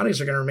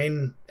commodities are going to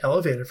remain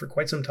elevated for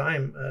quite some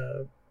time,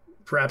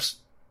 perhaps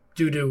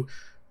due to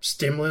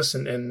stimulus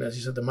and, as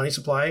you said, the money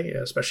supply,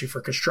 especially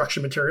for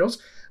construction materials,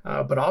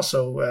 but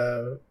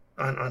also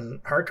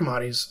on hard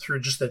commodities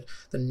through just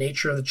the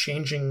nature of the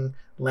changing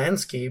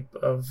landscape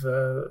of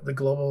the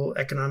global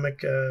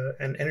economic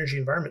and energy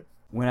environment.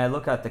 When I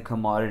look at the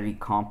commodity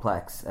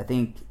complex, I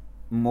think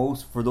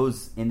most for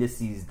those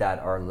indices that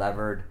are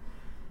levered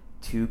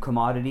to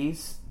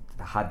commodities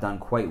had done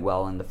quite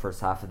well in the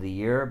first half of the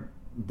year.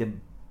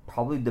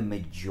 Probably the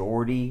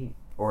majority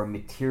or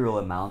material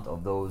amount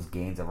of those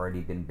gains have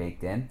already been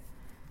baked in.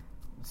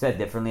 Said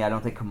differently, I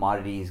don't think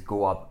commodities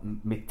go up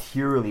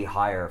materially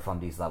higher from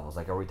these levels.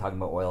 Like, are we talking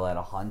about oil at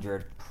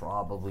 100?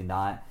 Probably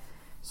not.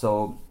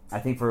 So I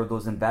think for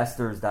those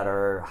investors that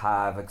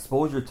have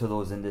exposure to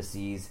those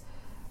indices,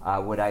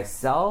 would I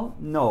sell?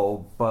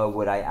 No, but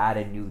would I add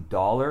a new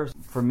dollar?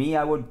 For me,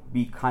 I would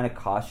be kind of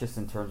cautious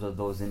in terms of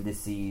those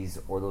indices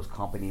or those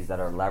companies that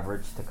are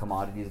leveraged to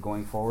commodities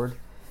going forward.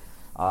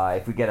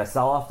 If we get a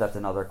sell-off, that's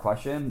another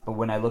question. But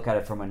when I look at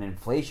it from an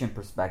inflation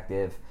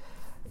perspective,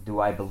 do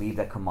I believe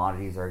that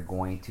commodities are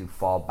going to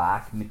fall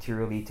back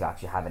materially to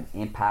actually have an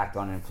impact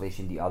on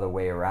inflation the other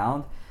way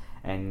around?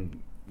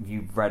 And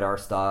you've read our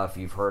stuff,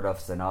 you've heard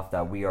us enough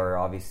that we are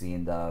obviously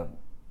in the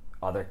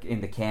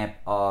camp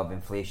of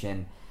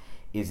inflation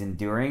is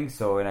enduring.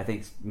 So, and I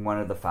think one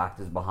of the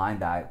factors behind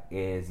that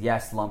is,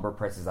 yes, lumber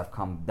prices have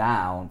come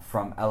down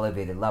from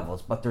elevated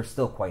levels, but they're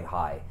still quite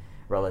high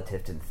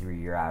relative to the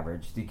 3-year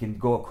average. You can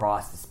go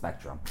across the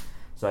spectrum.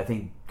 So I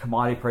think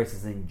commodity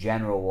prices in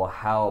general will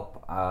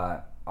help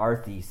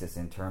our thesis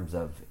in terms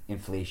of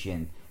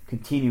inflation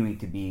continuing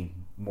to be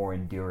more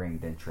enduring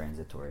than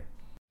transitory.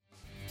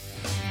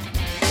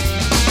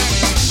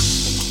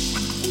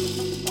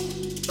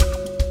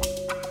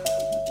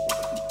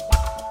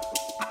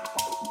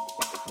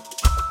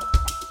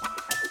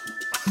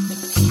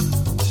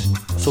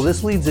 So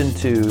this leads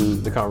into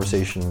the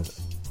conversation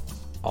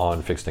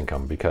on fixed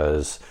income,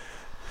 because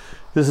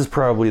this is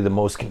probably the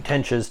most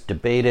contentious,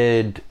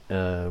 debated,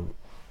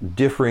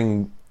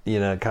 differing,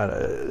 kind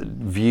of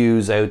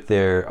views out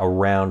there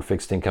around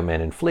fixed income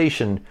and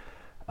inflation.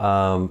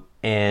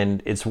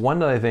 And it's one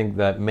that I think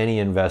that many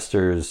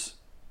investors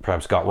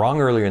perhaps got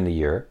wrong earlier in the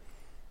year.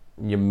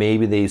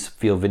 Maybe they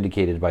feel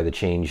vindicated by the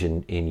change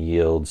in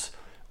yields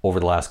over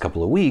the last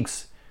couple of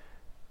weeks.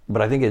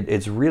 But I think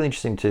it's really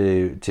interesting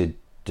to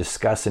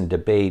discuss and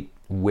debate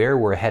where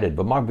we're headed.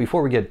 But Mark,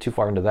 before we get too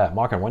far into that,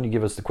 Mark, why don't you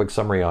give us the quick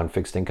summary on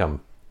fixed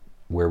income,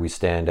 where we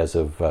stand as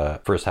of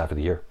first half of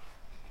the year?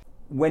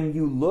 When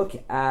you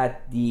look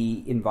at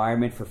the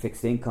environment for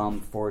fixed income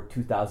for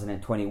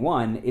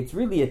 2021, it's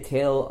really a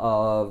tale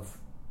of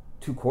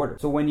two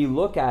quarters. So when you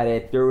look at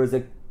it, there was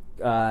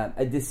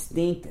a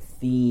distinct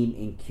theme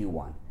in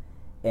Q1,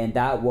 and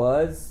that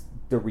was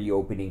the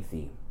reopening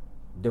theme,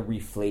 the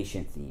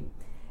reflation theme.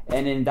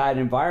 And in that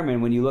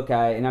environment, when you look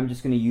at, and I'm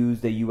just going to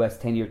use the US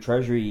 10-year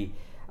Treasury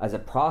as a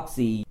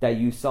proxy, that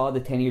you saw the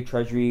 10-year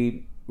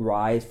Treasury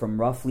rise from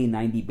roughly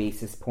 90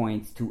 basis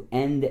points to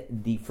end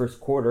the first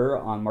quarter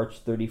on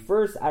March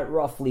 31st at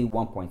roughly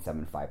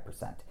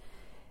 1.75%.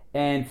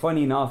 And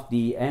funny enough,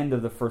 the end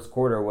of the first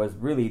quarter was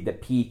really the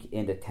peak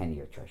in the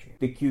 10-year Treasury.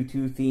 The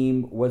Q2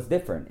 theme was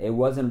different. It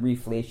wasn't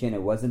reflation,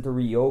 it wasn't a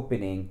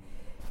reopening,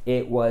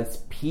 it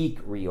was peak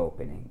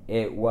reopening.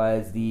 It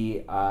was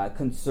the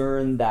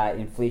concern that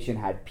inflation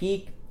had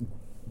peaked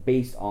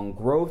based on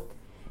growth,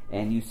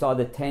 and you saw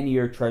the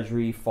 10-year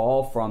Treasury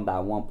fall from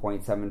that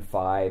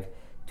 1.75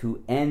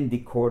 to end the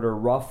quarter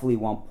roughly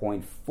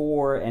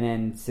 1.4, and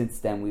then since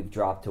then we've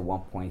dropped to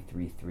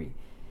 1.33.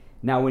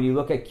 Now, when you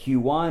look at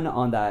Q1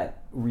 on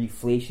that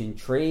reflation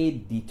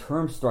trade, the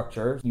term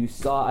structure, you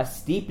saw a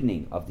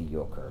steepening of the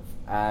yield curve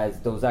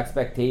as those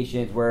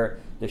expectations where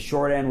the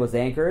short end was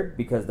anchored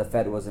because the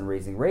Fed wasn't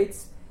raising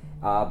rates,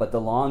 but the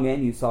long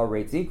end, you saw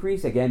rates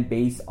increase, again,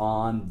 based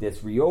on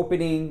this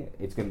reopening,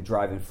 it's going to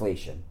drive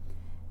inflation.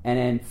 And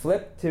then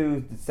flip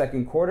to the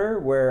second quarter,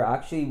 where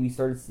actually we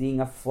started seeing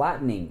a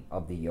flattening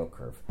of the yield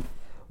curve,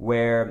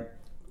 where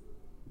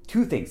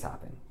two things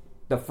happen.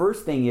 The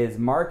first thing is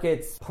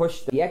markets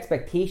pushed the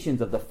expectations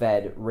of the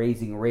Fed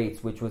raising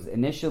rates, which was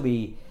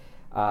initially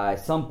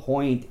some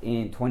point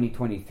in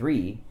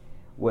 2023,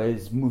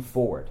 was moved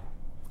forward.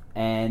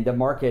 And the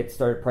market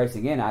started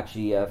pricing in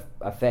actually a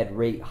Fed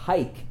rate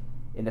hike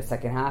in the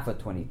second half of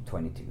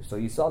 2022. So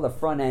you saw the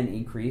front end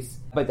increase,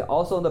 but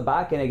also on the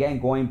back end, again,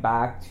 going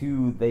back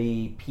to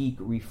the peak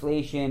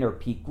reflation or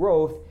peak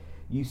growth,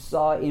 you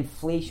saw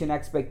inflation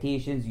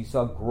expectations, you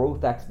saw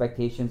growth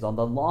expectations on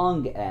the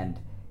long end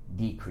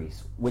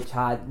decrease, which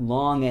had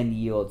long end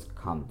yields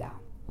come down.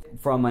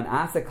 From an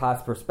asset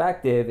class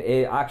perspective,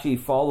 it actually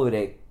followed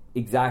it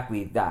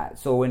exactly that.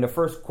 So in the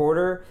first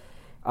quarter,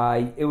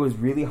 it was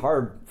really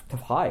hard to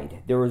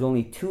hide. There was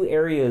only two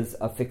areas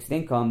of fixed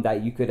income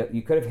that you could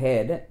have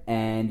hit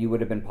and you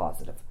would have been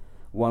positive.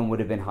 One would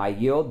have been high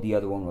yield, the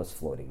other one was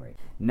floating rate.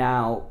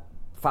 Now,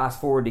 fast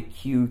forward to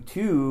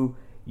Q2,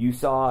 you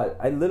saw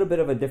a little bit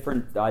of a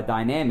different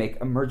dynamic.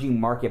 Emerging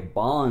market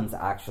bonds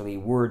actually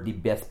were the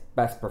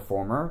best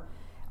performer.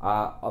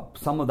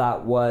 Some of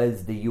that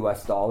was the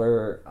US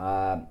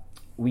dollar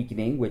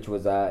weakening, which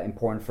was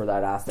important for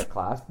that asset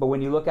class. But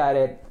when you look at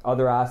it,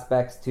 other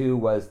aspects too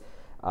was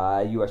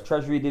US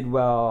Treasury did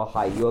well,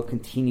 high yield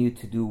continued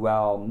to do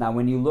well. Now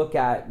when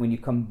you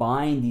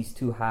combine these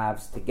two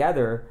halves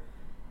together,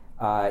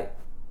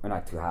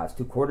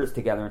 two quarters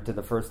together into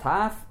the first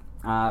half,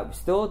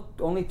 still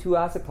only two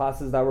asset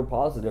classes that were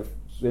positive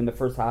in the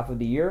first half of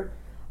the year: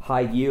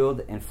 high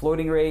yield and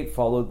floating rate,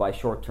 followed by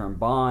short-term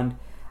bond.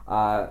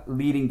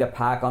 Leading the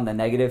pack on the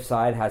negative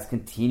side has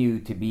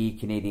continued to be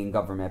Canadian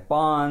government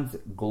bonds,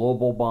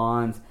 global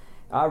bonds.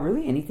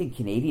 Really anything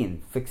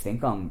Canadian fixed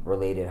income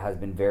related has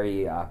been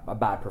very a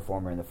bad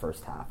performer in the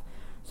first half.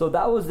 So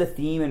that was the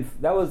theme, and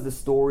that was the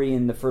story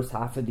in the first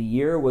half of the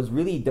year, was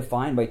really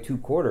defined by two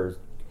quarters.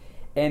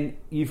 And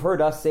you've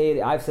heard us say,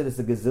 I've said this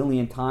a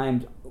gazillion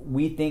times,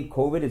 we think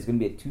COVID is going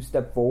to be a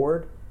two-step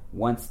forward,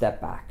 one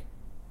step back.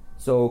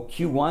 So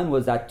Q1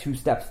 was that two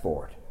steps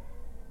forward.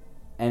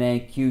 And then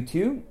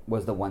Q2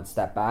 was the one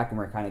step back, and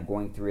we're kind of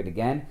going through it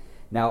again.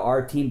 Now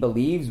our team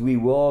believes we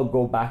will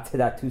go back to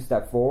that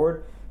two-step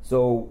forward.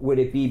 So would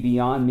it be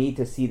beyond me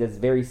to see this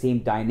very same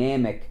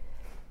dynamic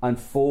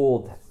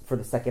unfold for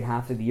the second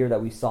half of the year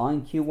that we saw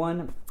in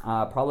Q1?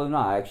 Probably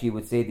not. I actually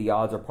would say the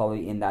odds are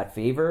probably in that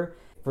favor.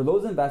 For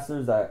those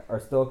investors that are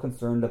still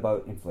concerned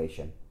about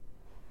inflation,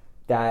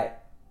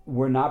 that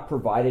we're not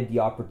provided the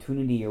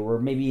opportunity, or we're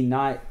maybe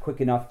not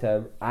quick enough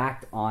to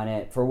act on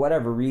it for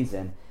whatever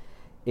reason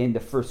in the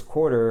first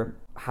quarter,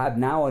 have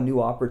now a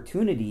new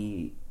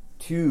opportunity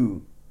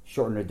to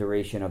shorten the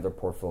duration of their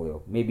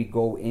portfolio. Maybe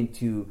go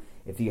into,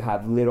 if you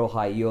have little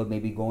high yield,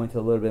 maybe go into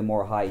a little bit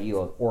more high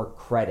yield or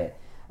credit,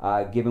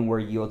 given where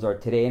yields are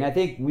today. And I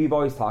think we've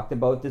always talked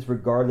about this,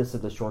 regardless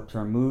of the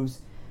short-term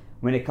moves.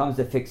 When it comes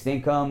to fixed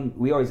income,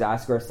 we always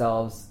ask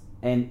ourselves,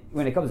 and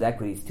when it comes to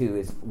equities too,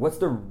 is what's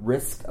the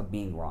risk of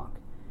being wrong?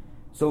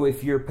 So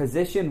if you're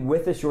positioned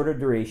with a shorter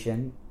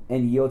duration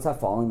and yields have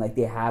fallen like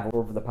they have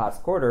over the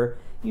past quarter,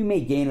 you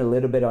may gain a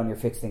little bit on your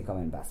fixed income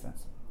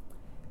investments.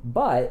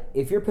 But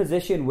if you're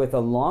positioned with a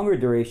longer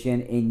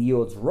duration and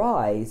yields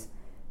rise,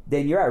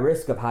 then you're at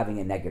risk of having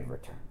a negative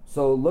return.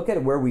 So look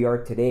at where we are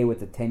today with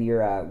the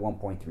 10-year at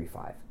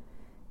 1.35.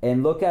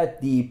 And look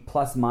at the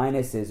plus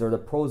minuses or the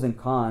pros and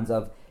cons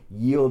of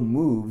yield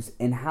moves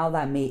and how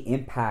that may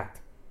impact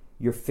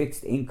your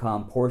fixed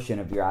income portion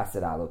of your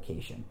asset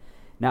allocation.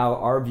 Now,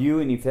 our view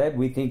in EFED,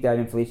 we think that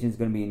inflation is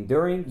going to be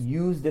enduring.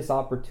 Use this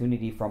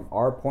opportunity from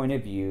our point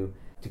of view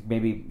to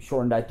maybe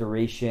shorten that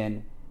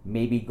duration,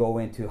 maybe go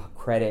into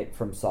credit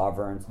from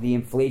sovereigns. The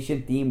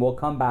inflation theme will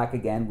come back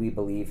again, we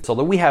believe. So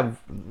that we have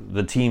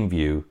the team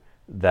view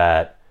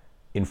that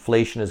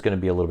inflation is going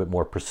to be a little bit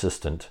more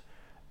persistent.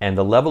 And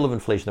the level of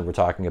inflation that we're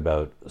talking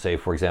about, say,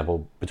 for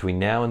example, between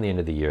now and the end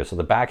of the year, so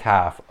the back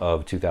half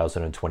of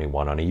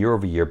 2021 on a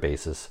year-over-year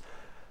basis,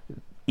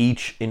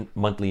 each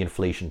monthly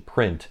inflation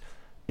print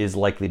is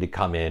likely to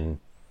come in,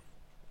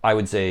 I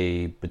would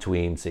say,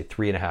 between, say,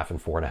 3.5%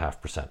 and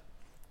 4.5%.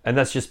 And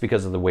that's just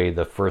because of the way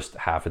the first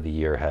half of the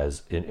year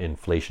has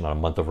inflation on a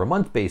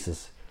month-over-month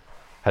basis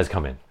has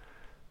come in.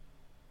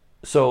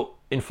 So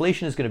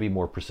inflation is going to be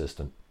more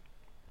persistent.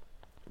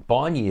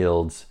 Bond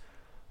yields,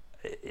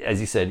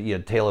 as you said, you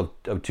know, tale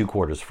of two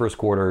quarters. First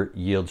quarter,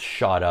 yields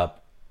shot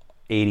up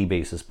 80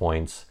 basis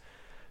points.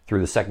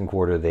 Through the second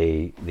quarter,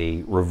 they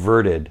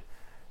reverted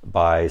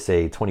by,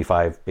 say,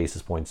 25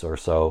 basis points or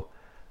so,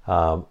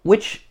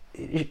 which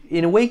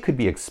in a way could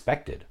be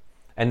expected.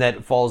 And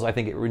that falls, I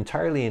think,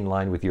 entirely in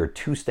line with your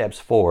 2 steps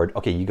forward.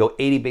 Okay, you go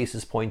 80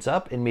 basis points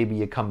up and maybe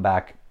you come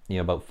back, you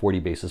know, about 40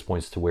 basis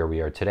points to where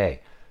we are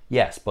today.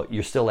 Yes, but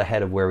you're still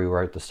ahead of where we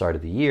were at the start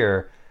of the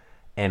year.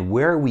 And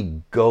where are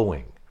we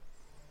going?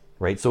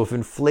 Right? So if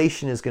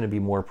inflation is going to be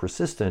more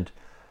persistent,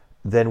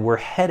 then we're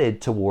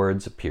headed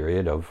towards a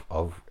period of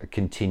a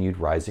continued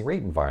rising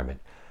rate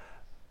environment.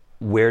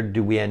 Where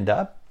do we end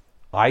up?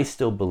 I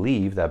still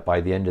believe that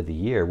by the end of the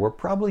year, we're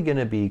probably going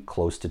to be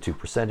close to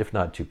 2%, if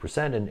not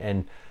 2%.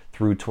 And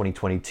through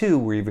 2022,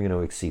 we're even going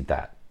to exceed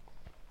that.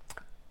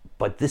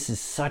 But this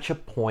is such a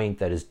point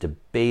that is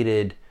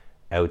debated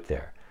out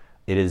there.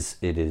 It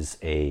is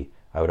a,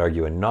 I would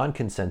argue, a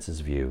non-consensus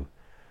view.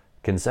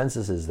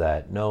 Consensus is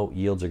that no,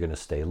 yields are going to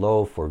stay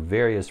low for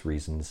various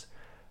reasons.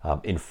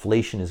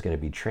 Inflation is going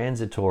to be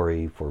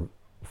transitory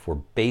for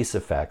base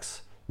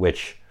effects,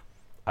 which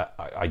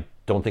I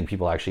don't think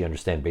people actually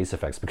understand base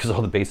effects, because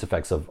all the base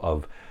effects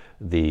of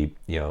the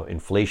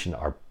inflation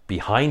are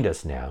behind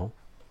us now.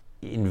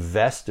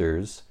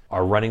 Investors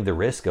are running the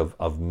risk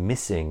of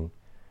missing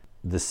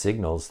the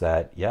signals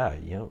that,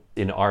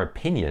 in our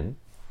opinion,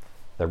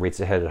 that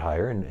rates are headed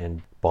higher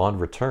and bond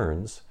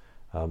returns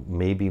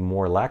may be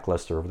more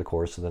lackluster over the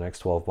course of the next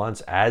 12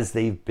 months as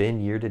they've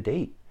been year to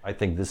date. I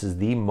think this is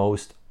the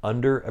most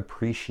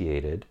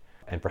underappreciated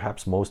and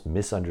perhaps most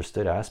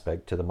misunderstood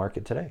aspect to the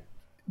market today.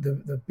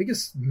 The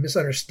biggest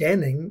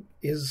misunderstanding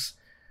is,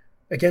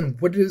 again,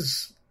 what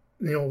does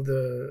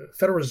the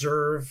Federal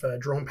Reserve,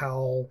 Jerome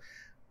Powell,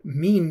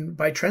 mean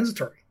by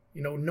transitory?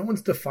 No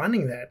one's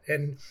defining that.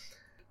 And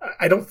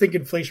I don't think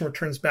inflation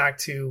returns back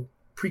to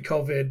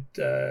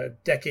pre-COVID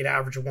decade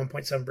average of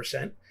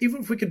 1.7%,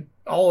 even if we could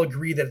all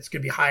agree that it's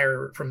going to be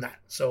higher from that.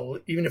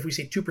 So even if we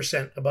say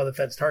 2% above the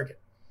Fed's target,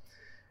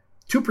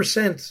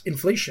 2%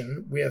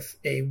 inflation with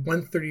a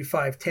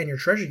 135 10-year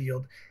treasury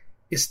yield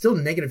is still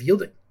negative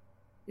yielding,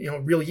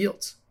 real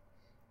yields.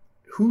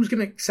 Who's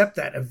going to accept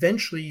that?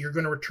 Eventually, you're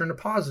going to return to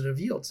positive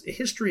yields.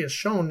 History has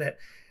shown that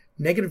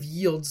negative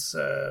yields,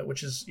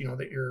 which is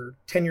that your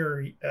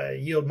 10-year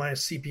yield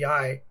minus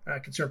CPI,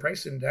 Consumer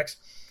Price Index,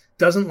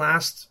 doesn't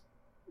last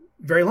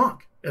very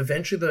long.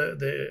 Eventually,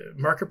 the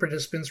market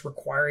participants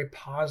require a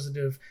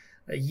positive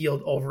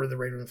yield over the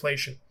rate of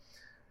inflation.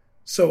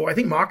 So I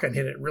think Makan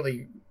hit it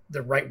really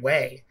the right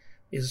way,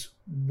 is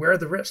where are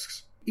the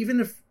risks?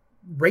 Even if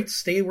rates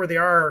stay where they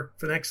are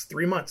for the next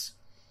 3 months,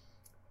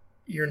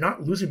 you're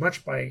not losing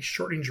much by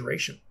shortening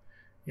duration.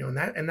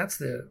 And that's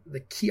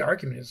the key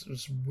argument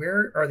is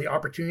where are the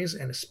opportunities,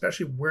 and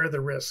especially where are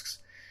the risks?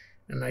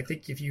 And I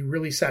think if you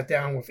really sat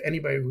down with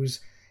anybody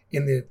who's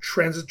in the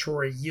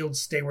transitory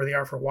yields stay where they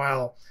are for a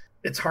while,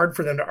 it's hard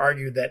for them to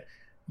argue that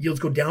yields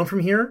go down from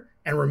here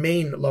and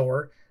remain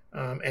lower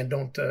and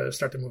don't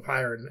start to move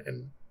higher.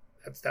 And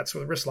that's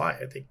where the risks lie.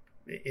 I think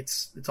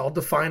it's all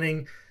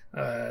defining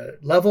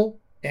level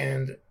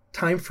and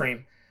time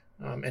frame.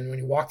 And when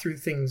you walk through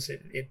things,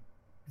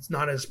 it's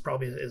not as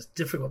probably as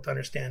difficult to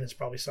understand as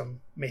probably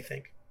some may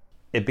think.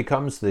 It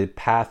becomes the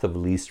path of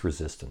least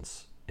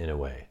resistance in a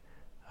way.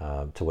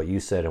 To what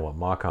you said and what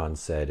Makan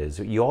said is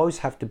you always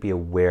have to be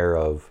aware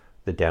of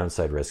the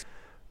downside risk.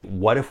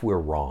 What if we're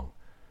wrong?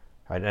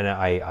 Right? And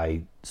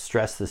I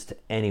stress this to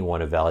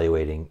anyone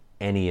evaluating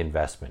any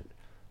investment.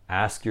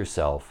 Ask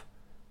yourself,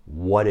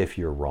 what if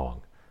you're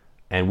wrong?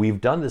 And we've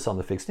done this on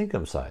the fixed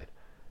income side.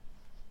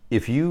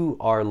 If you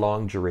are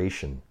long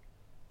duration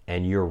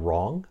and you're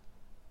wrong,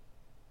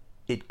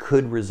 it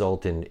could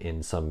result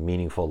in some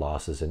meaningful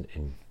losses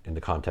in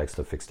the context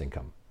of fixed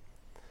income.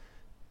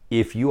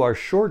 If you are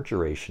short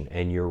duration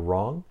and you're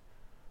wrong,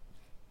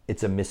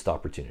 it's a missed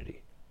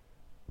opportunity.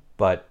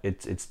 But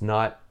it's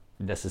not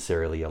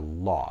necessarily a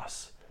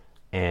loss.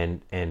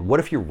 And what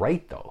if you're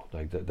right though?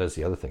 Like that's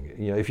the other thing.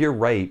 If you're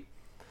right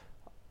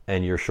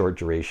and you're short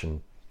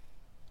duration,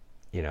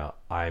 my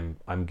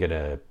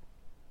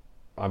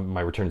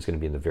return is going to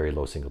be in the very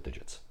low single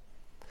digits.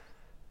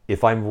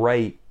 If I'm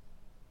right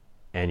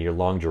and you're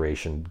long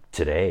duration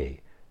today,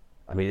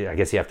 I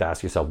guess you have to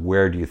ask yourself,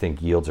 where do you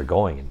think yields are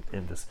going?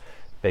 And this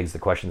begs the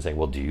question saying,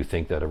 well, do you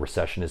think that a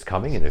recession is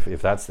coming? And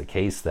if that's the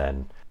case,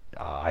 then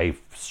I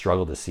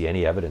struggle to see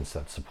any evidence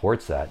that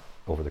supports that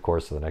over the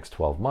course of the next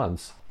 12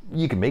 months.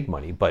 You can make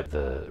money, but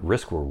the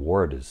risk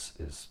reward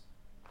is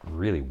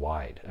really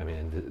wide.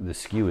 The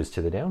skew is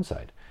to the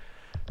downside.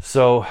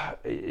 So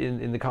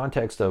in the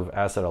context of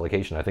asset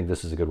allocation, I think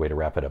this is a good way to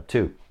wrap it up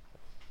too.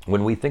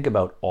 When we think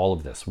about all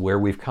of this, where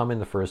we've come in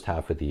the first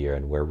half of the year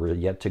and where we're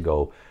yet to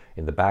go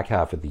in the back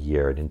half of the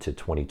year and into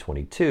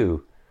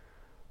 2022,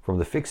 from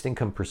the fixed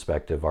income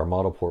perspective, our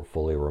model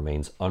portfolio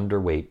remains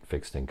underweight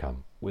fixed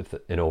income with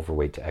an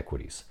overweight to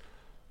equities.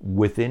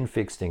 Within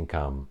fixed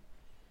income,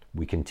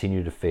 we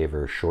continue to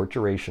favor short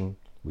duration,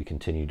 we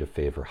continue to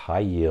favor high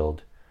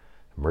yield,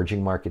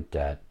 emerging market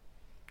debt,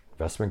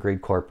 investment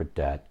grade corporate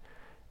debt,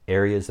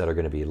 areas that are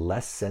going to be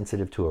less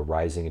sensitive to a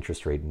rising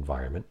interest rate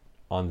environment.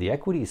 On the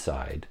equity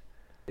side,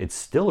 it's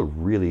still a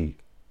really,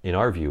 in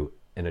our view,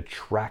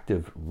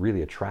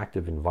 really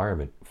attractive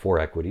environment for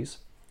equities.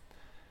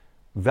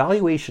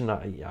 Valuation,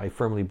 I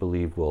firmly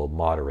believe, will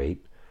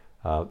moderate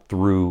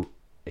through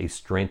a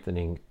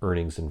strengthening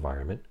earnings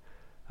environment.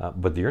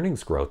 But the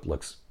earnings growth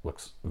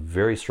looks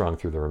very strong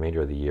through the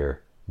remainder of the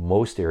year,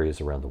 most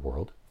areas around the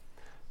world.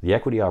 The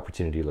equity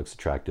opportunity looks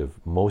attractive,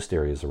 most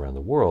areas around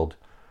the world.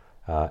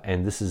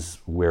 And this is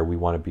where we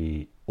want to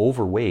be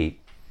overweight.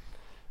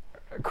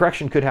 A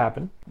correction could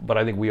happen, but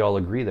I think we all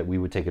agree that we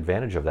would take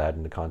advantage of that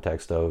in the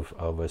context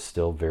of a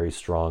still very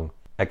strong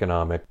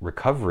economic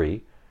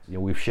recovery.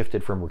 We've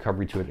shifted from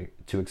recovery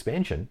to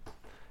expansion,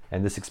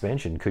 and this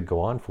expansion could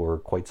go on for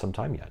quite some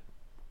time yet.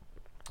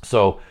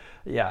 So,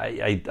 yeah,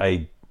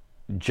 I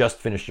just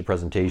finished a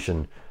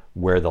presentation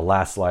where the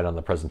last slide on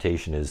the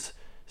presentation is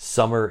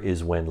summer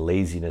is when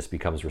laziness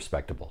becomes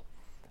respectable.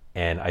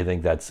 And I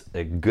think that's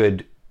a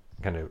good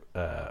kind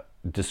of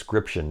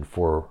description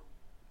for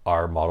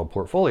our model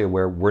portfolio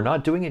where we're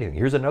not doing anything.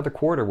 Here's another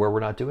quarter where we're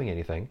not doing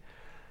anything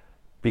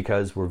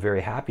because we're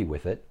very happy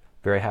with it,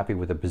 very happy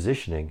with the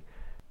positioning.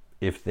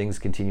 If things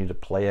continue to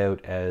play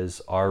out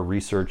as our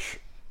research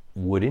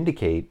would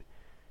indicate,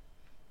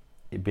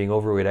 being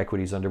overweight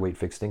equities, underweight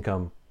fixed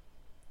income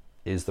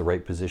is the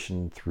right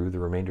position through the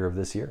remainder of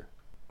this year.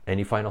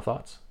 Any final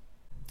thoughts?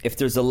 If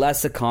there's a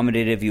less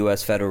accommodative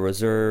U.S. Federal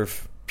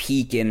Reserve,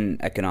 peak in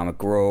economic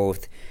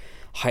growth,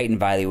 heightened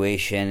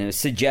valuation, it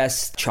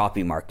suggests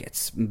choppy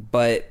markets.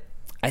 But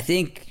I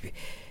think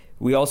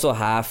we also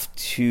have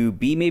to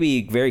be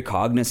maybe very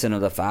cognizant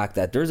of the fact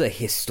that there's a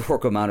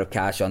historic amount of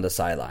cash on the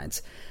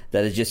sidelines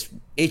that is just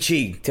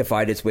itching to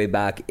find its way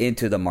back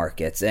into the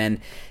markets. And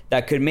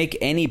that could make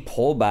any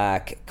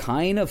pullback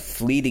kind of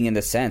fleeting in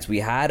the sense. We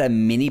had a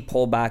mini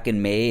pullback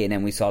in May, and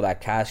then we saw that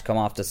cash come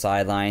off the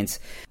sidelines.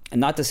 And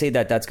not to say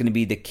that that's going to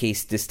be the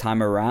case this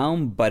time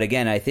around, but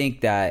again, I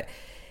think that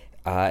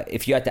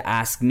if you had to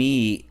ask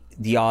me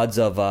the odds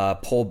of a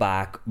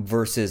pullback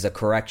versus a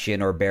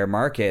correction or bear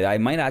market, I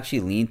might actually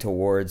lean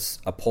towards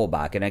a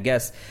pullback. And I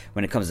guess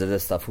when it comes to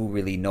this stuff, who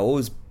really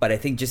knows? But I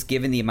think just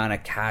given the amount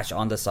of cash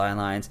on the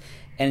sidelines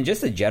and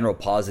just a general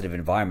positive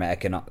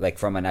environment, like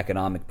from an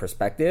economic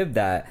perspective,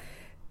 that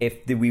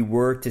if we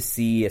were to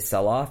see a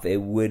sell-off, it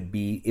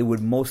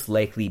would most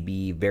likely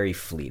be very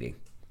fleeting.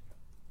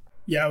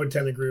 Yeah, I would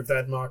tend to agree with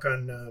that, Mark.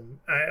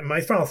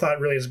 My final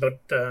thought really is about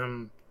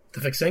the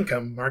fixed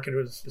income market.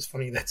 It's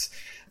funny that's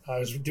I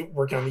was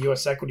working on the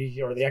U.S.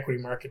 equity or the equity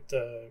market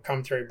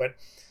commentary, but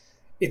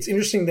it's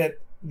interesting that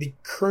the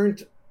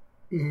current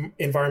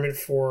environment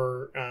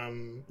for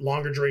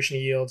longer duration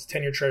yields,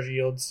 10-year treasury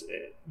yields,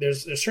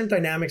 there's certain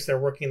dynamics that are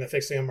working in the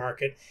fixed income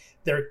market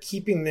that are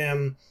keeping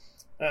them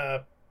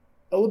a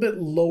little bit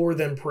lower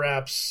than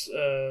perhaps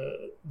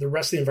the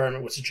rest of the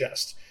environment would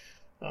suggest.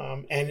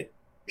 And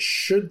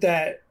should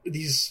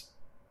these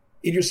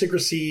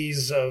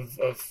idiosyncrasies of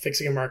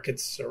fixed income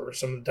markets or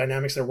some of the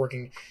dynamics that are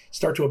working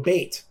start to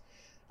abate,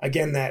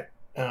 again, that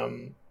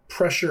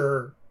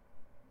pressure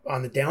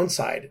on the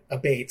downside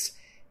abates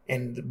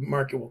and the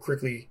market will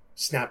quickly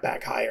snap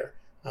back higher.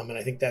 And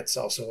I think that's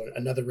also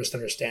another risk to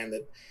understand,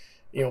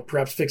 that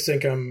perhaps fixed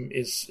income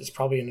is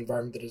probably an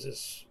environment that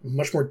is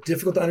much more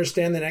difficult to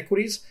understand than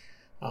equities.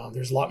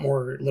 There's a lot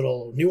more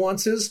little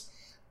nuances.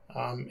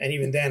 And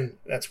even then,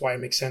 that's why it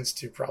makes sense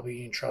to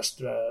probably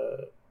entrust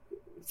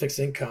fixed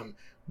income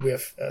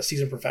with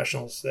seasoned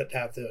professionals that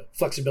have the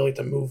flexibility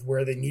to move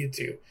where they need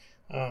to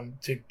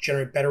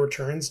generate better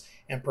returns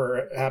and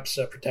perhaps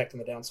protect on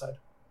the downside.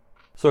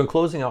 So in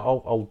closing,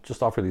 I'll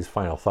just offer these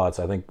final thoughts.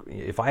 I think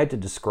if I had to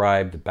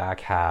describe the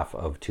back half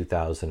of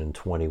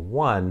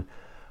 2021,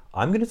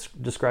 I'm going to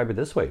describe it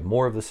this way: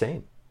 more of the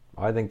same.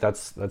 I think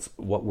that's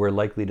what we're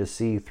likely to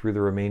see through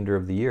the remainder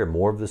of the year.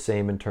 More of the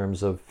same in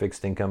terms of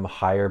fixed income,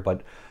 higher,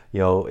 but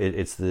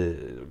it's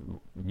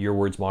your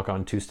words,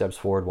 Makhan, 2 steps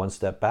forward, 1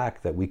 step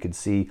back that we could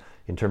see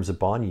in terms of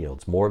bond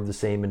yields. More of the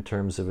same in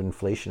terms of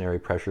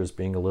inflationary pressures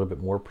being a little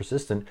bit more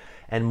persistent,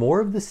 and more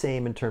of the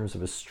same in terms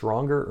of a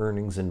stronger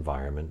earnings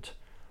environment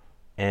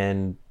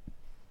and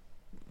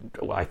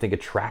I think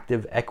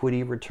attractive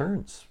equity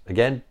returns.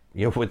 Again,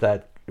 with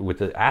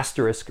the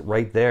asterisk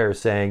right there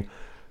saying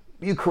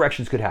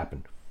corrections could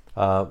happen.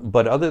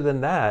 But other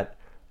than that,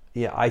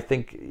 I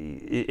think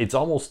it's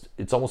almost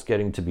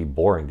getting to be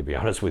boring, to be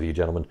honest with you,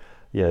 gentlemen,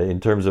 in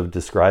terms of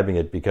describing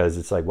it, because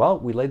it's like, well,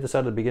 we laid this out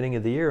at the beginning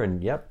of the year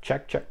and yep,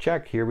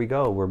 check, here we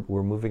go.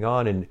 We're moving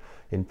on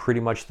in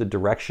pretty much the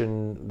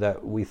direction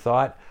that we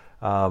thought.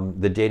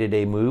 The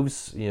day-to-day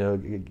moves,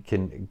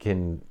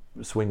 can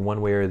swing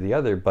one way or the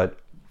other, but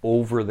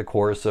over the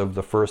course of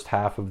the first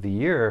half of the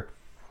year,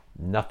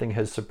 nothing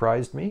has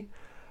surprised me.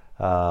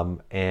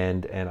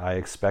 And I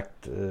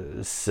expect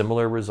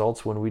similar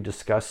results when we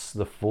discuss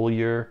the full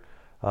year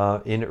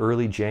in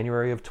early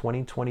January of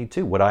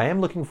 2022. What I am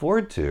looking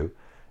forward to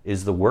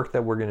is the work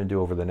that we're going to do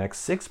over the next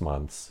 6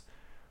 months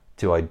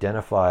to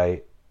identify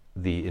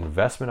the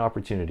investment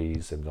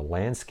opportunities and the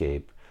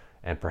landscape,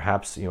 and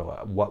perhaps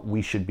what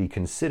we should be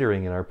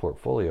considering in our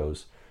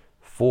portfolios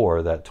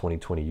for that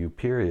 2020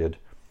 period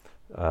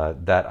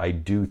that I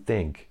do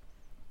think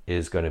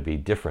is going to be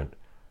different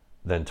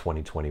than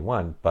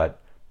 2021,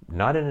 but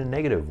not in a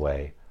negative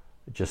way,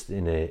 just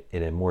in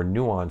a more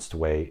nuanced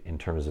way in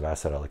terms of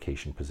asset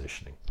allocation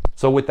positioning.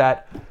 So with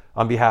that,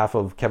 on behalf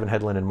of Kevin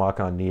Hedlund and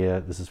Makhan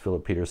Nia, this is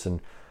Philip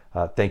Peterson.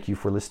 Thank you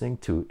for listening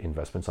to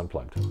Investments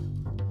Unplugged.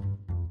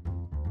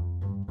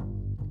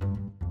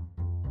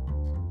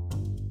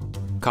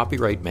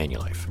 Copyright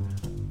Manulife.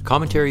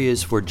 Commentary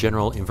is for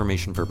general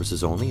information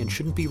purposes only and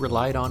shouldn't be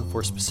relied on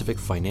for specific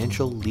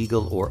financial,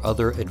 legal, or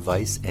other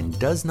advice, and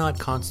does not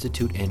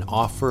constitute an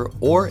offer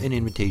or an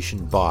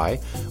invitation by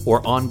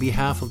or on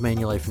behalf of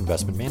Manulife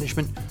Investment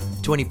Management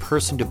to any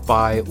person to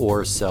buy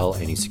or sell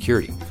any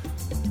security.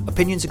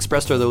 Opinions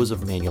expressed are those of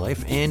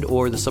Manulife and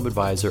or the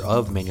sub-advisor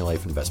of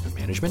Manulife Investment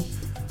Management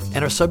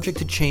and are subject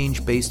to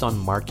change based on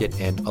market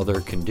and other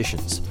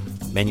conditions.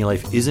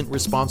 Manulife isn't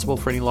responsible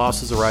for any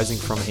losses arising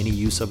from any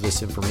use of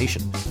this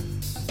information.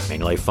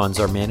 Manulife funds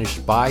are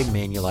managed by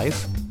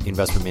Manulife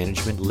Investment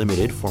Management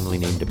Limited, formerly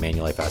named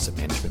Manulife Asset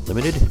Management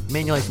Limited.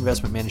 Manulife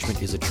Investment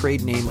Management is a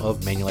trade name of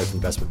Manulife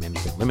Investment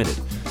Management Limited.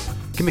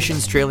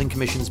 Commissions, trailing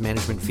commissions,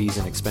 management fees,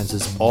 and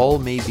expenses all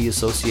may be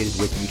associated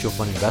with mutual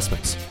fund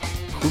investments.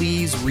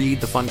 Please read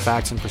the fund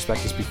facts and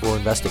prospectus before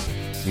investing.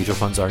 Mutual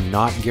funds are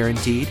not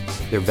guaranteed,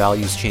 their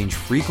values change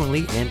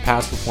frequently, and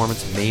past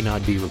performance may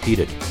not be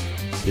repeated.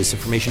 This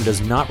information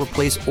does not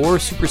replace or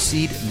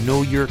supersede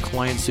Know Your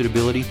Client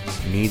suitability,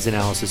 needs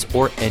analysis,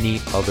 or any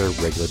other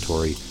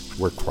regulatory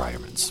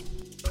requirements.